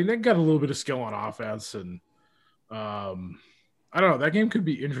had. They got a little bit of skill on offense, and I don't know. That game could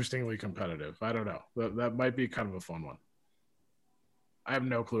be interestingly competitive. I don't know. That might be kind of a fun one. I have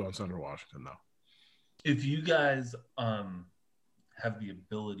no clue on Central Washington though. If you guys have the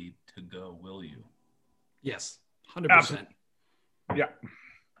ability to go, will you? Yes, 100%. Yeah.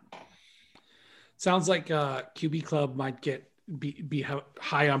 Sounds like QB Club might be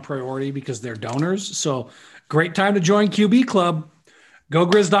high on priority because they're donors. So great time to join QB Club.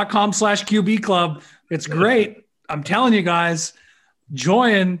 GoGriz.com/QB Club. It's great. I'm telling you guys,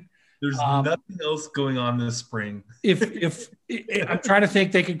 join. There's nothing else going on this spring. If I'm trying to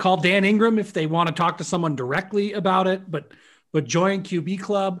think, they could call Dan Ingram if they want to talk to someone directly about it, but join QB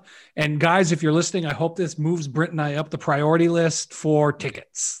Club. And guys, if you're listening, I hope this moves Brent and I up the priority list for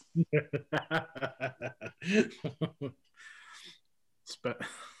tickets.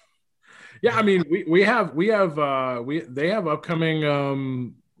 Yeah, they have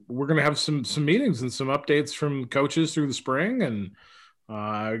upcoming. We're gonna have some meetings and some updates from coaches through the spring, and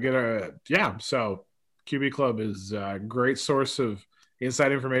So QB Club is a great source of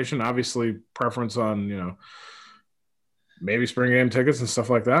inside information. Obviously, preference on maybe spring game tickets and stuff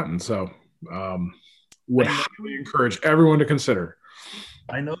like that, and so would highly encourage everyone to consider.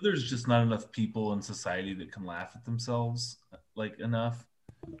 I know there's just not enough people in society that can laugh at themselves enough,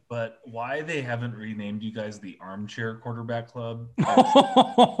 but why they haven't renamed you guys the Armchair Quarterback Club?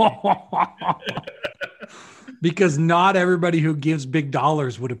 Because not everybody who gives big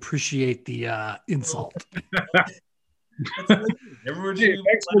dollars would appreciate the insult. Everyone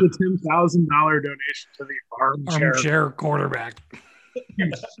thanks for the $10,000 donation to the Armchair Quarterback.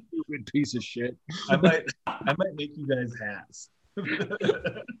 You stupid piece of shit. I might make you guys hats.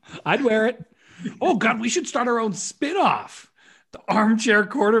 I'd wear it. Oh God, we should start our own spinoff. The Armchair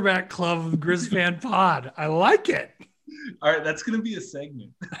Quarterback Club of the Griz Fan Pod. I like it. All right, that's going to be a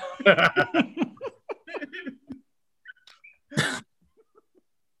segment.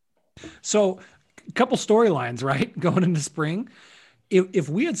 So, a couple storylines, right? Going into spring. If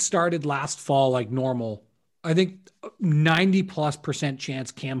we had started last fall like normal, I think 90+%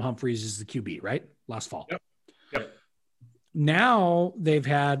 chance Cam Humphreys is the QB, right? Last fall. Yep. Now they've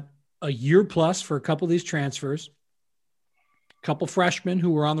had a year plus for a couple of these transfers. A couple freshmen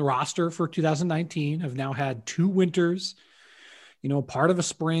who were on the roster for 2019 have now had 2 winters, part of a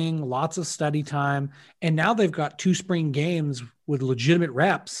spring, lots of study time. And now they've got 2 spring games with legitimate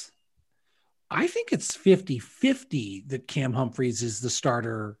reps. I think it's 50-50 that Cam Humphreys is the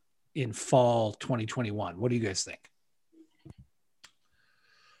starter in fall 2021. What do you guys think?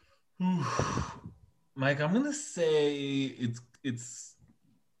 Mike, I'm going to say it's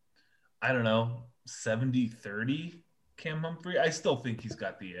I don't know, 70-30 Cam Humphrey. I still think he's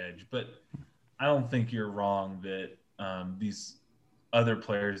got the edge, but I don't think you're wrong that these other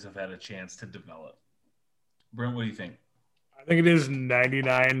players have had a chance to develop. Brent, what do you think? I think it is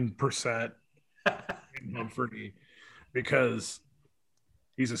 99% Humphrey because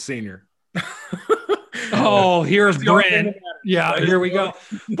he's a senior. Oh, here's Brent. Yeah, here we go.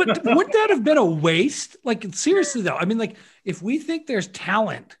 But wouldn't that have been a waste? Like, seriously, though. I mean, like, if we think there's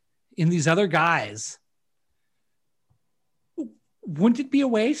talent in these other guys, wouldn't it be a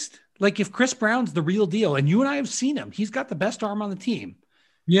waste? Like, if Chris Brown's the real deal, and you and I have seen him, he's got the best arm on the team.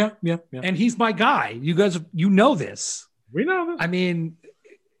 Yeah. And he's my guy. You guys, know this. We know this. I mean,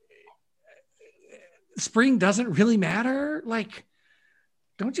 spring doesn't really matter. Like,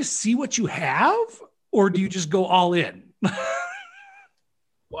 don't you see what you have? Or do you just go all in?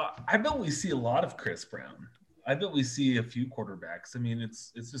 Well, I bet we see a lot of Chris Brown. I bet we see a few quarterbacks. I mean,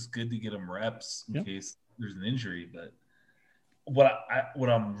 it's just good to get him reps in case there's an injury. But what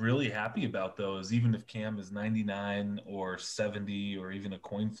I'm really happy about, though, is even if Cam is 99 or 70 or even a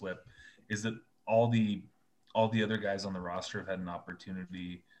coin flip, is that all the other guys on the roster have had an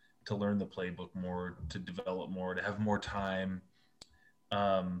opportunity to learn the playbook more, to develop more, to have more time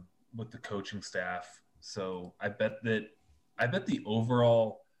with the coaching staff. So I bet the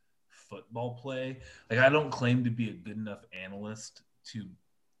overall football play, like, I don't claim to be a good enough analyst to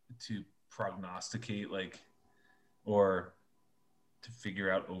prognosticate, like, or to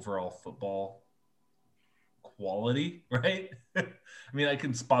figure out overall football quality, right? I mean, I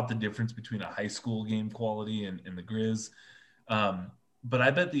can spot the difference between a high school game quality and the Grizz. But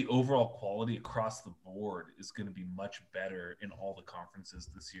I bet the overall quality across the board is going to be much better in all the conferences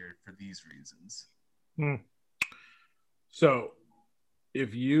this year for these reasons. So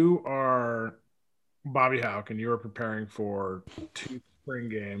if you are Bobby Houck and you are preparing for 2 spring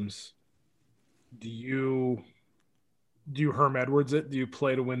games, do you Herm Edwards it? Do you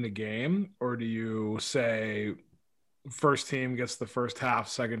play to win the game? Or do you say first team gets the first half,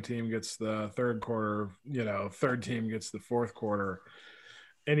 second team gets the third quarter, third team gets the fourth quarter?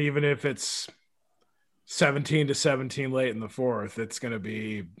 And even if it's 17-17 late in the fourth, it's going to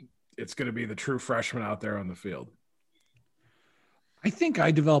be the true freshman out there on the field. I think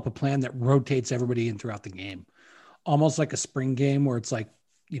I develop a plan that rotates everybody in throughout the game, almost like a spring game where it's like,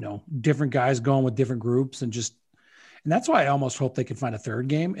 different guys going with different groups and that's why I almost hope they can find a third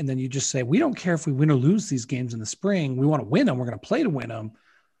game. And then you just say, we don't care if we win or lose these games in the spring. We want to win them. We're going to play to win them,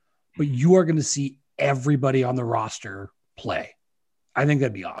 but you are going to see everybody on the roster play. I think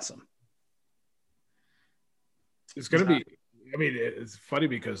that'd be awesome. It's going to be, I mean, it's funny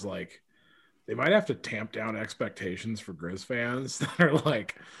because, like, they might have to tamp down expectations for Griz fans that are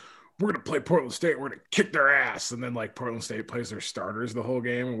like, we're going to play Portland State. We're going to kick their ass. And then, like, Portland State plays their starters the whole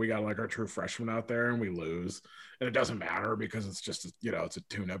game. And we got, like, our true freshmen out there and we lose. And it doesn't matter because it's just, it's a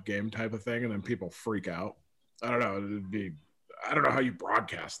tune-up game type of thing. And then people freak out. I don't know. I don't know how you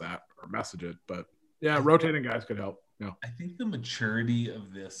broadcast that or message it. But, yeah, rotating guys could help. I think the maturity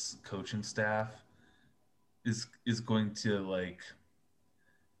of this coaching staff is going to, like,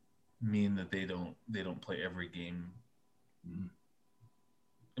 mean that they don't play every game.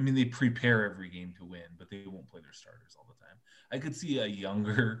 I mean, they prepare every game to win, but they won't play their starters all the time. I could see a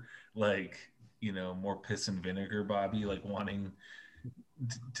younger, like, more piss and vinegar Bobby, like, wanting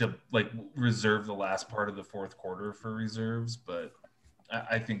to like reserve the last part of the fourth quarter for reserves, but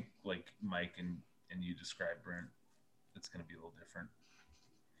I think, like Mike and you described, Brent, it's going to be a little different.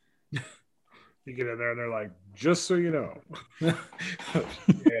 You get in there and they're like, just so you know.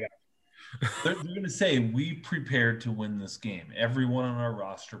 They're going to say, we prepared to win this game. Everyone on our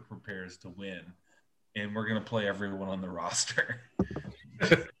roster prepares to win, and we're going to play everyone on the roster.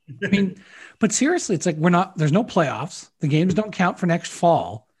 I mean, but seriously, it's like there's no playoffs. The games don't count for next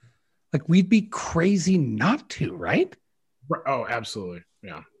fall. Like, we'd be crazy not to, right? Oh, absolutely.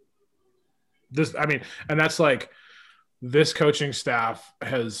 Yeah. And that's like, this coaching staff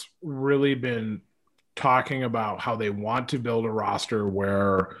has really been talking about how they want to build a roster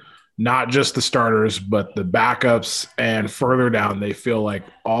where not just the starters, but the backups and further down, they feel like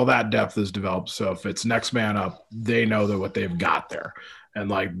all that depth is developed. So if it's next man up, they know that what they've got there. And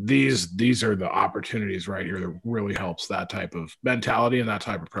like these are the opportunities right here that really helps that type of mentality and that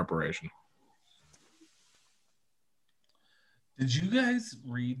type of preparation. Did you guys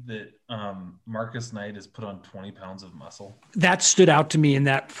read that Marcus Knight has put on 20 pounds of muscle? That stood out to me in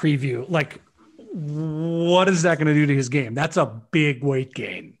that preview. Like, what is that going to do to his game? That's a big weight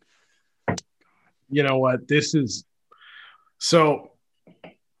gain. You know what? This is so.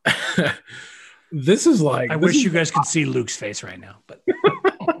 This is like. I wish you guys could see Luke's face right now, but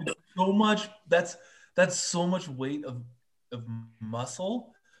so much. That's so much weight of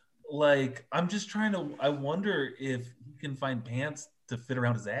muscle. Like, I'm just trying to. I wonder if he can find pants to fit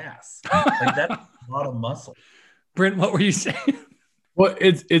around his ass. Like, that's a lot of muscle. Brent, what were you saying? Well,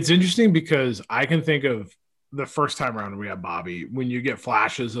 it's interesting because I can think of the first time around we had Bobby, when you get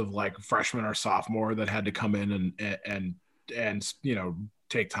flashes of like freshman or sophomore that had to come in and you know,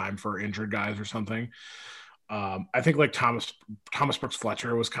 take time for injured guys or something. I think like Thomas Brooks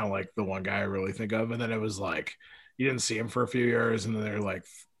Fletcher was kind of like the one guy I really think of. And then it was like, you didn't see him for a few years. And then they're like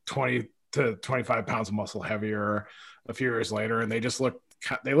 20 to 25 pounds of muscle heavier a few years later. And they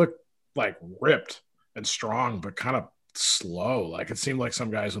look like ripped and strong, but kind of slow. Like, it seemed like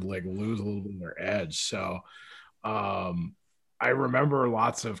some guys would like lose a little bit of their edge. So I remember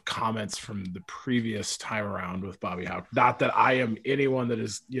lots of comments from the previous time around with Bobby Hauck. Not that I am anyone that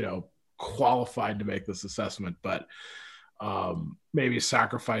is, you know, qualified to make this assessment, but maybe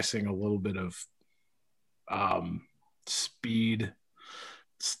sacrificing a little bit of speed,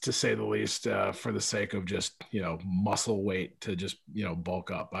 to say the least, for the sake of just, you know, muscle weight to just, you know, bulk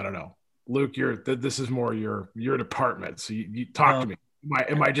up. I don't know. Luke, this is more your department. So you talk to me.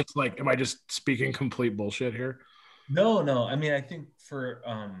 Am I just speaking complete bullshit here? No. I mean, I think for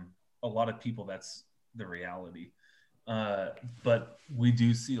a lot of people, that's the reality. But we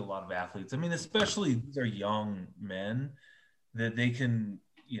do see a lot of athletes. I mean, especially these are young men, that they can,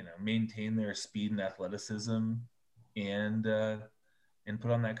 you know, maintain their speed and athleticism and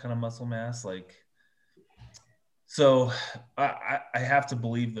put on that kind of muscle mass. Like, so I have to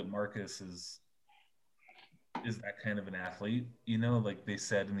believe that Marcus is that kind of an athlete, you know, like they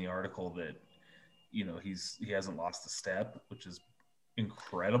said in the article that, you know, he hasn't lost a step, which is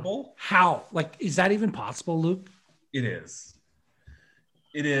incredible. How? Like, is that even possible, Luke? It is.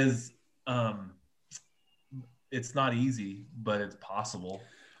 It's not easy, but it's possible.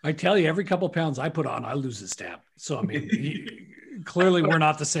 I tell you, every couple of pounds I put on, I lose a step. So, I mean, clearly we're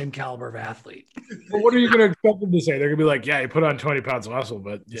not the same caliber of athlete. Well, what are you going to expect them to say? They're going to be like, yeah, he put on 20 pounds of muscle,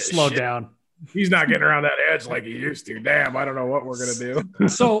 but slow down. He's not getting around that edge like he used to. Damn, I don't know what we're going to do.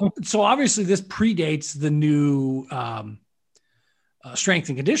 So obviously this predates the new strength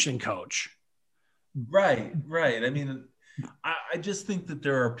and conditioning coach. Right. I mean, I just think that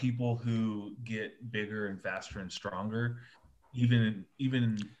there are people who get bigger and faster and stronger, even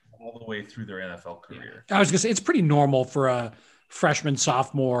all the way through their NFL career. I was going to say, it's pretty normal for a freshman,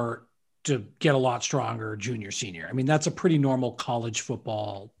 sophomore to get a lot stronger, junior, senior. I mean, that's a pretty normal college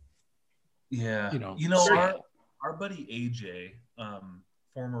football. Yeah. You know, our buddy AJ,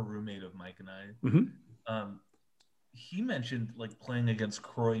 former roommate of Mike and I, he mentioned like playing against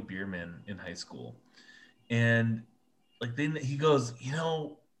Croy Bierman in high school. And like then he goes, you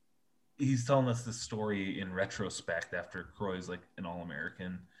know, he's telling us this story in retrospect after Croy's like an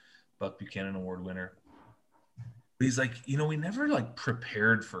All-American, Buck Buchanan Award winner. But he's like, you know, we never like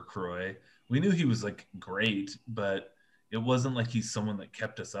prepared for Croy. We knew he was like great, but it wasn't like he's someone that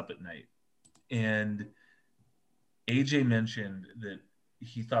kept us up at night. And AJ mentioned that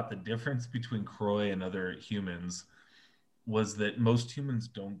he thought the difference between Croy and other humans was that most humans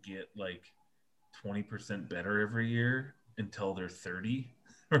don't get like 20% better every year until they're 30,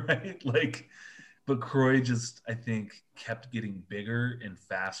 right? Like, but Croy just, I think, kept getting bigger and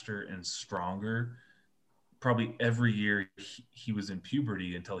faster and stronger. Probably every year he was in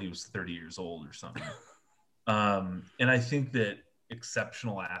puberty until he was 30 years old or something. And I think that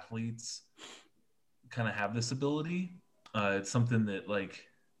exceptional athletes kind of have this ability. It's something that like,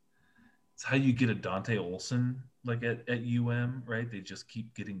 it's how you get a Dante Olson like at UM, right? They just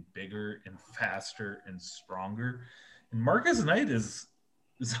keep getting bigger and faster and stronger. And Marcus Knight is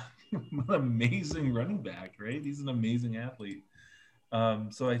an amazing running back, right? He's an amazing athlete.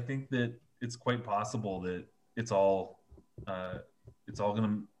 So I think that it's quite possible that it's all going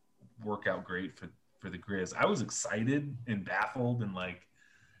to work out great for the Grizz. I was excited and baffled and like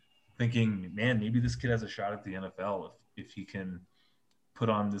thinking, man, maybe this kid has a shot at the NFL if he can put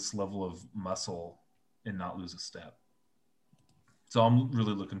on this level of muscle and not lose a step. So I'm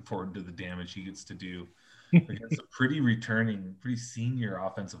really looking forward to the damage he gets to do against a pretty senior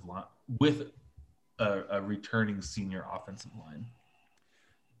offensive line with a returning senior offensive line.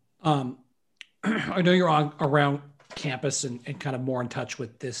 I know you're around campus and kind of more in touch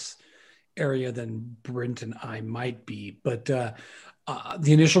with this area than Brent and I might be, but the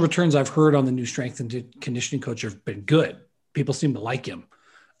initial returns I've heard on the new strength and conditioning coach have been good. People seem to like him.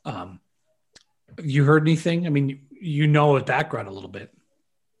 You heard anything? I mean, you know his background a little bit.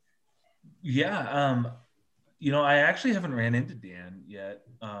 Yeah. I actually haven't ran into Dan yet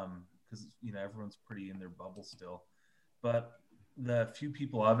because, everyone's pretty in their bubble still. But the few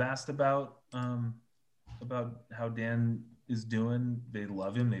people I've asked about how Dan is doing, they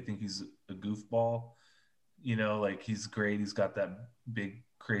love him. They think he's a goofball. He's great. He's got that big,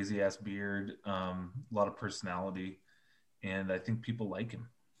 crazy-ass beard, a lot of personality. And I think people like him.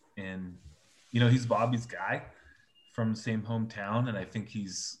 And, he's Bobby's guy from the same hometown, and I think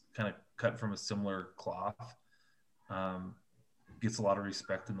he's kind of cut from a similar cloth. Gets a lot of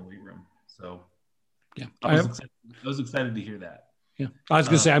respect in the weight room. So, yeah, I was excited to hear that. Yeah, I was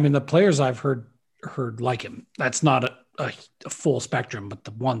going to say, I mean, the players I've heard like him. That's not a full spectrum, but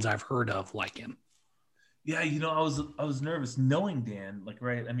the ones I've heard of like him. Yeah, I was nervous knowing Dan. Like,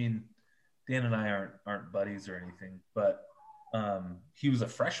 right? I mean, Dan and I aren't buddies or anything, but he was a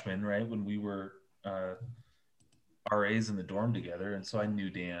freshman, right, when we were RAs in the dorm together, and so I knew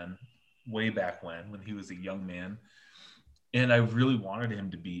Dan way back when he was a young man, and I really wanted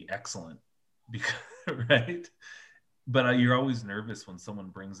him to be excellent, because right. But you're always nervous when someone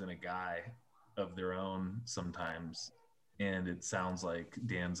brings in a guy of their own sometimes, and it sounds like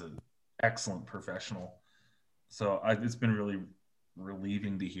Dan's an excellent professional. So it's been really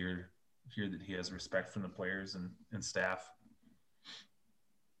relieving to hear that he has respect from the players and staff.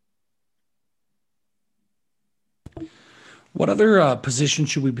 What other position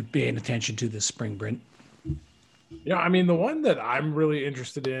should we be paying attention to this spring, Brent? Yeah, I mean, the one that I'm really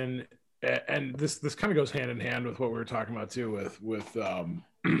interested in, and this kind of goes hand in hand with what we were talking about too, with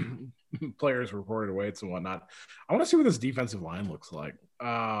players reported weights and whatnot. I want to see what this defensive line looks like.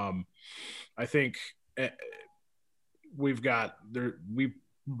 I think we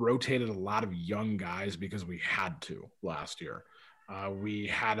rotated a lot of young guys because we had to last year. We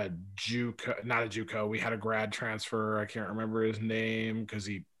had we had a grad transfer. I can't remember his name because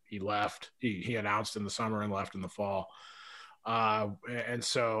he left. He announced in the summer and left in the fall. And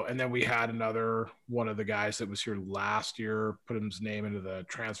then we had another one of the guys that was here last year, put his name into the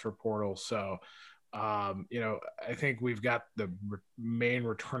transfer portal. So, I think we've got the main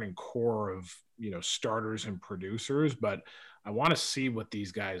returning core of, starters and producers, but I want to see what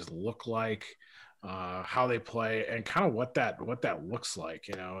these guys look like, how they play, and kind of what that looks like,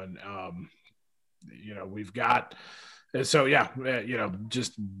 we've got, and so,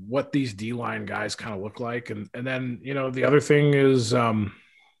 just what these D-line guys kind of look like. And then, the other thing is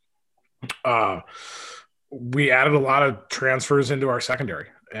we added a lot of transfers into our secondary.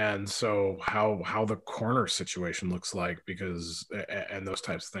 And so how the corner situation looks like, because and those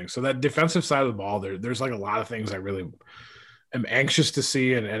types of things. So that defensive side of the ball, there's like a lot of things I really am anxious to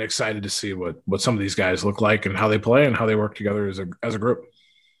see and excited to see what some of these guys look like and how they play and how they work together as a group.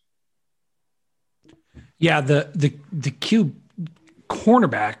 Yeah, the Q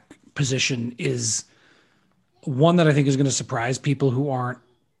cornerback position is one that I think is going to surprise people who aren't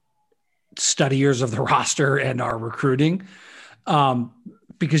studiers of the roster and are recruiting,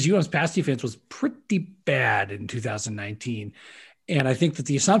 because UM's pass defense was pretty bad in 2019. And I think that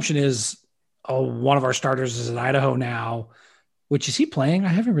the assumption is, one of our starters is in Idaho now. Which, is he playing? I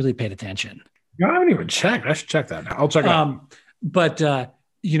haven't really paid attention. I haven't even checked. I should check that now. I'll check it out. But,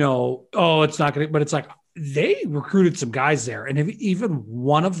 it's not going to, but it's like they recruited some guys there. And if even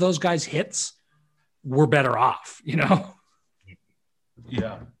one of those guys hits, we're better off, Yeah.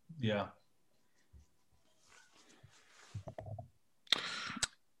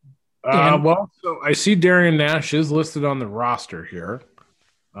 So I see Darian Nash is listed on the roster here.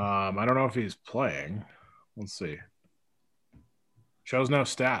 I don't know if he's playing. Let's see. Shows no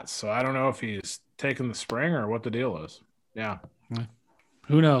stats, so I don't know if he's taking the spring or what the deal is. Yeah.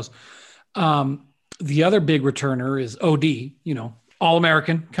 Who knows? The other big returner is OD,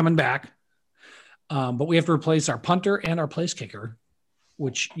 All-American coming back. But we have to replace our punter and our place kicker,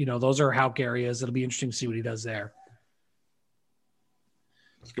 which, those are Houck areas. It'll be interesting to see what he does there.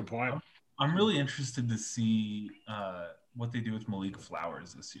 That's a good point. I'm really interested to see what they do with Malik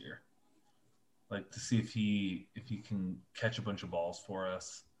Flowers this year. Like to see if he can catch a bunch of balls for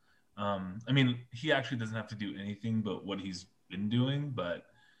us. I mean, he actually doesn't have to do anything but what he's been doing, but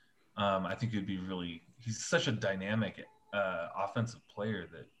I think it'd be he's such a dynamic offensive player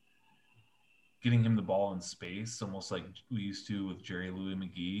that getting him the ball in space, almost like we used to with Jerry Louis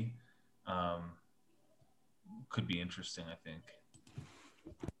McGee, could be interesting, I think.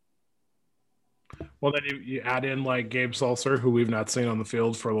 Well, then you add in like Gabe Sulcer, who we've not seen on the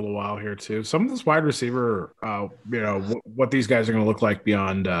field for a little while here too. Some of this wide receiver, what these guys are going to look like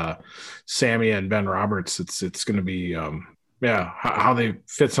beyond Sammy and Ben Roberts. It's going to be, how they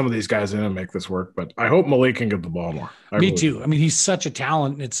fit some of these guys in and make this work. But I hope Malik can get the ball more. Me too. I mean, he's such a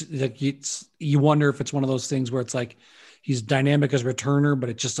talent. It's like you wonder if it's one of those things where it's like he's dynamic as a returner, but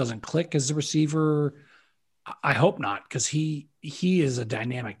it just doesn't click as a receiver. I hope not, because he is a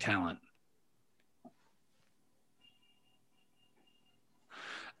dynamic talent.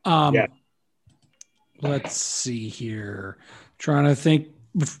 Let's see here. Trying to think,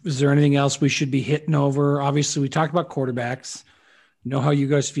 is there anything else we should be hitting over? Obviously, we talked about quarterbacks. Know how you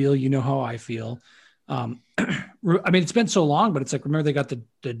guys feel. You know how I feel. I mean, it's been so long, but it's like, remember they got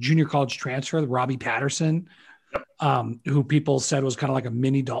the junior college transfer, Robbie Patterson, who people said was kind of like a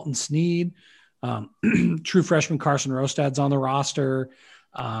mini Dalton Sneed. True freshman Carson Rostad's on the roster.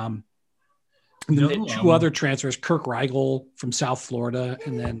 And then two other transfers, Kirk Rigel from South Florida,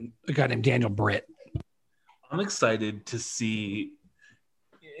 and then a guy named Daniel Britt. I'm excited to see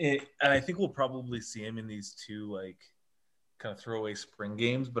it, and I think we'll probably see him in these two like kind of throwaway spring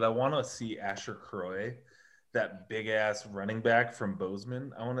games, but I want to see Asher Croy, that big ass running back from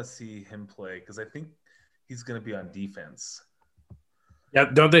Bozeman. I want to see him play because I think he's going to be on defense. Yeah,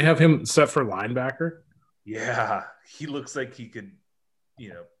 don't they have him set for linebacker? Yeah, he looks like he could,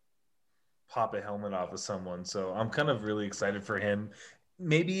 pop a helmet off of someone. So I'm kind of really excited for him.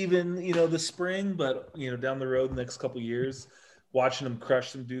 Maybe even, the spring, but, down the road, the next couple of years, watching him crush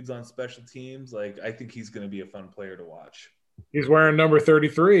some dudes on special teams. Like, I think he's going to be a fun player to watch. He's wearing number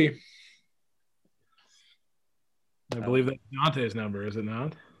 33. I believe that's Deontay's number, is it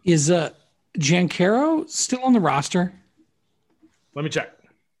not? Is Giancarlo still on the roster? Let me check.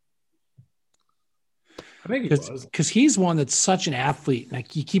 I think he was. Because he's one that's such an athlete.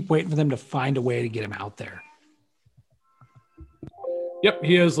 Like, you keep waiting for them to find a way to get him out there. Yep,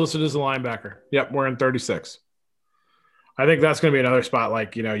 he is listed as a linebacker. Yep, we're in 36. I think that's going to be another spot.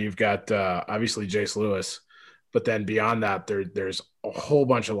 Like, you've got obviously Jace Lewis, but then beyond that, there's a whole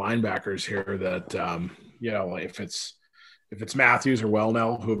bunch of linebackers here that, if it's Matthews or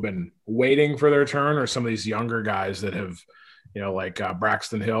Wellnell who have been waiting for their turn, or some of these younger guys that have, like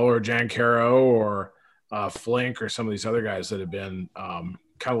Braxton Hill or Giancarlo or Flink or some of these other guys that have been kind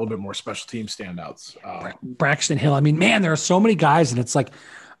of a little bit more special team standouts. Braxton Hill. I mean, man, there are so many guys, and it's like,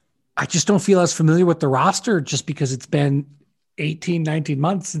 I just don't feel as familiar with the roster just because it's been 18, 19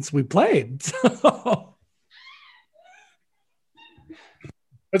 months since we played. It's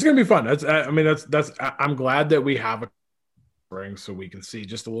going to be fun. I'm glad that we have a spring so we can see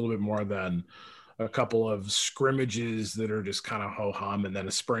just a little bit more than a couple of scrimmages that are just kind of ho-hum, and then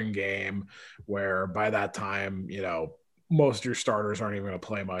a spring game where by that time, most of your starters aren't even going to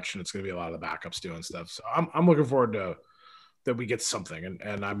play much, and it's going to be a lot of the backups doing stuff. So I'm looking forward to that we get something,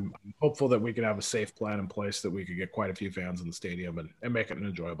 and I'm hopeful that we can have a safe plan in place that we could get quite a few fans in the stadium and make it an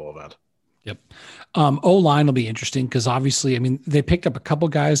enjoyable event. Yep. O-line will be interesting because obviously, I mean, they picked up a couple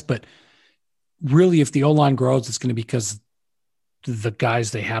guys, but really if the O-line grows, it's going to be because the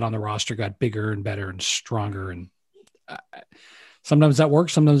guys they had on the roster got bigger and better and stronger. And sometimes that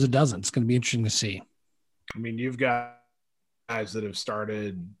works, sometimes it doesn't. It's going to be interesting to see. I mean, you've got guys that have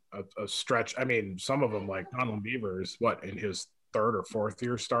started a stretch. I mean, some of them like Donald Beavers, in his third or fourth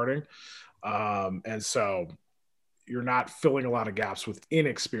year starting. And so you're not filling a lot of gaps with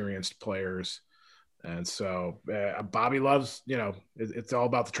inexperienced players. And so Bobby loves, it's all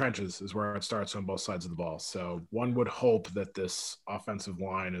about the trenches is where it starts on both sides of the ball. So one would hope that this offensive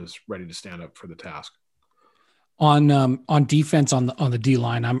line is ready to stand up for the task. On defense on the D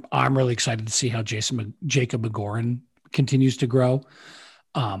line, I'm really excited to see how Jacob McGoran continues to grow.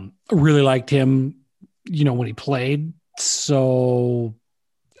 I really liked him, when he played. So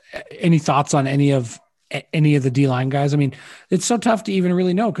any thoughts on any of the D-line guys? I mean, it's so tough to even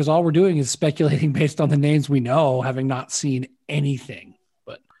really know because all we're doing is speculating based on the names we know, having not seen anything.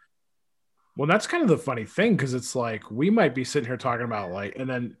 Well, that's kind of the funny thing because it's like we might be sitting here talking about and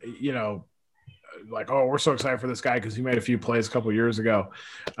then, like, oh, we're so excited for this guy because he made a few plays a couple of years ago.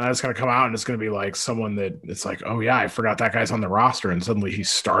 It's going to come out and it's going to be like someone that it's like, oh yeah, I forgot that guy's on the roster, and suddenly he's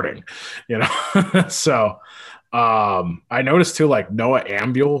starting, So I noticed too, like Noah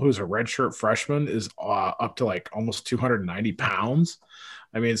Ambuel, who's a redshirt freshman, is up to like almost 290 pounds.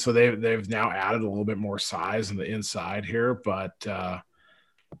 I mean, so they've now added a little bit more size in the inside here, but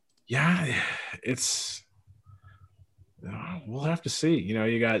yeah, it's we'll have to see.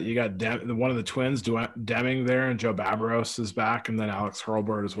 You got one of the twins, Deming there, and Joe Barbaros is back, and then Alex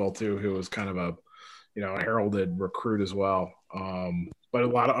Hurlburt as well too, who was kind of a a heralded recruit as well. But a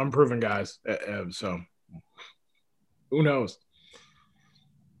lot of unproven guys, so who knows?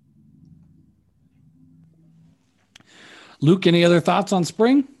 Luke, any other thoughts on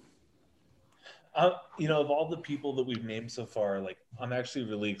spring? Of all the people that we've named so far, like I'm actually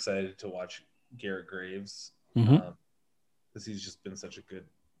really excited to watch Garrett Graves because he's just been such a good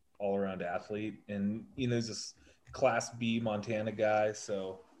all-around athlete, and he's this Class B Montana guy,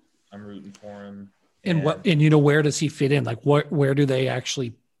 so I'm rooting for him. And where does he fit in? Like where do they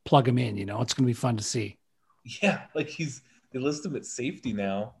actually plug him in? It's going to be fun to see. Yeah, like they list him at safety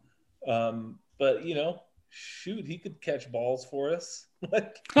now, but shoot, he could catch balls for us.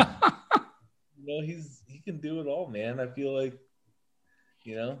 Like, he can do it all, man. I feel like,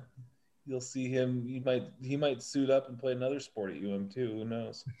 you'll see him. He might suit up and play another sport at UM too. Who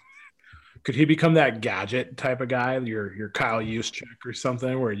knows? Could he become that gadget type of guy, your Kyle Juszczyk or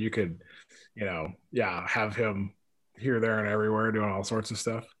something, where you could, have him here, there, and everywhere doing all sorts of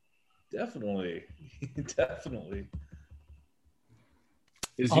stuff? Definitely.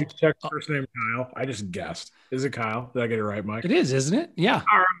 Is Juszczyk's first name Kyle? I just guessed. Is it Kyle? Did I get it right, Mike? It is, isn't it? Yeah.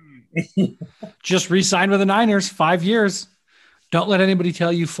 Just re-signed with the Niners, 5 years. Don't let anybody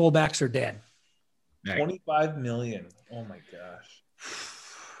tell you fullbacks are dead. $25 million. Oh my gosh.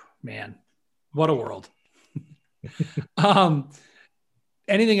 Man, what a world.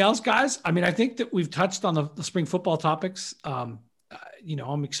 Anything else, guys? I mean, I think that we've touched on the spring football topics. I'm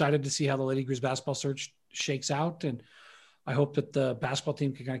excited to see how the Lady Griz basketball search shakes out, and I hope that the basketball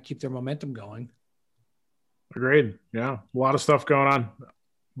team can kind of keep their momentum going. Agreed. Yeah, a lot of stuff going on,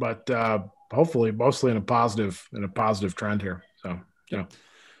 but hopefully, mostly in a positive trend here. So yeah,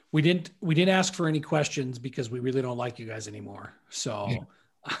 we didn't ask for any questions because we really don't like you guys anymore. So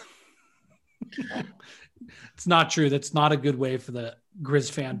it's not true. That's not a good way for the Griz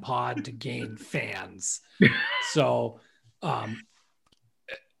Fan Pod to gain fans. So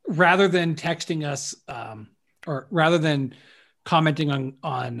rather than texting us, or rather than commenting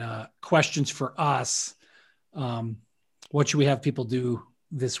on questions for us, what should we have people do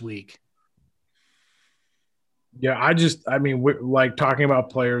this week? Yeah, we're like talking about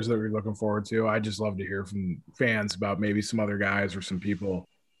players that we're looking forward to. I just love to hear from fans about maybe some other guys or some people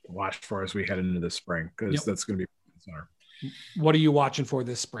to watch for as we head into this spring, because that's going to be bizarre. What are you watching for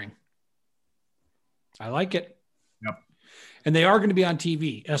this spring? I like it. Yep. And they are going to be on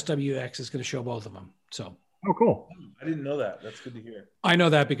TV. SWX is going to show both of them. So. Oh, cool. I didn't know that. That's good to hear. I know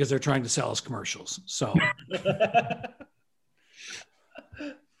that because they're trying to sell us commercials. So.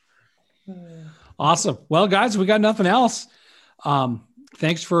 Awesome. Well, guys, we got nothing else.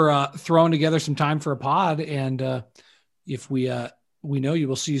 Thanks for throwing together some time for a pod. And if we know you,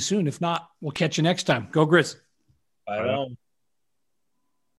 we'll see you soon. If not, we'll catch you next time. Go Griz. Bye.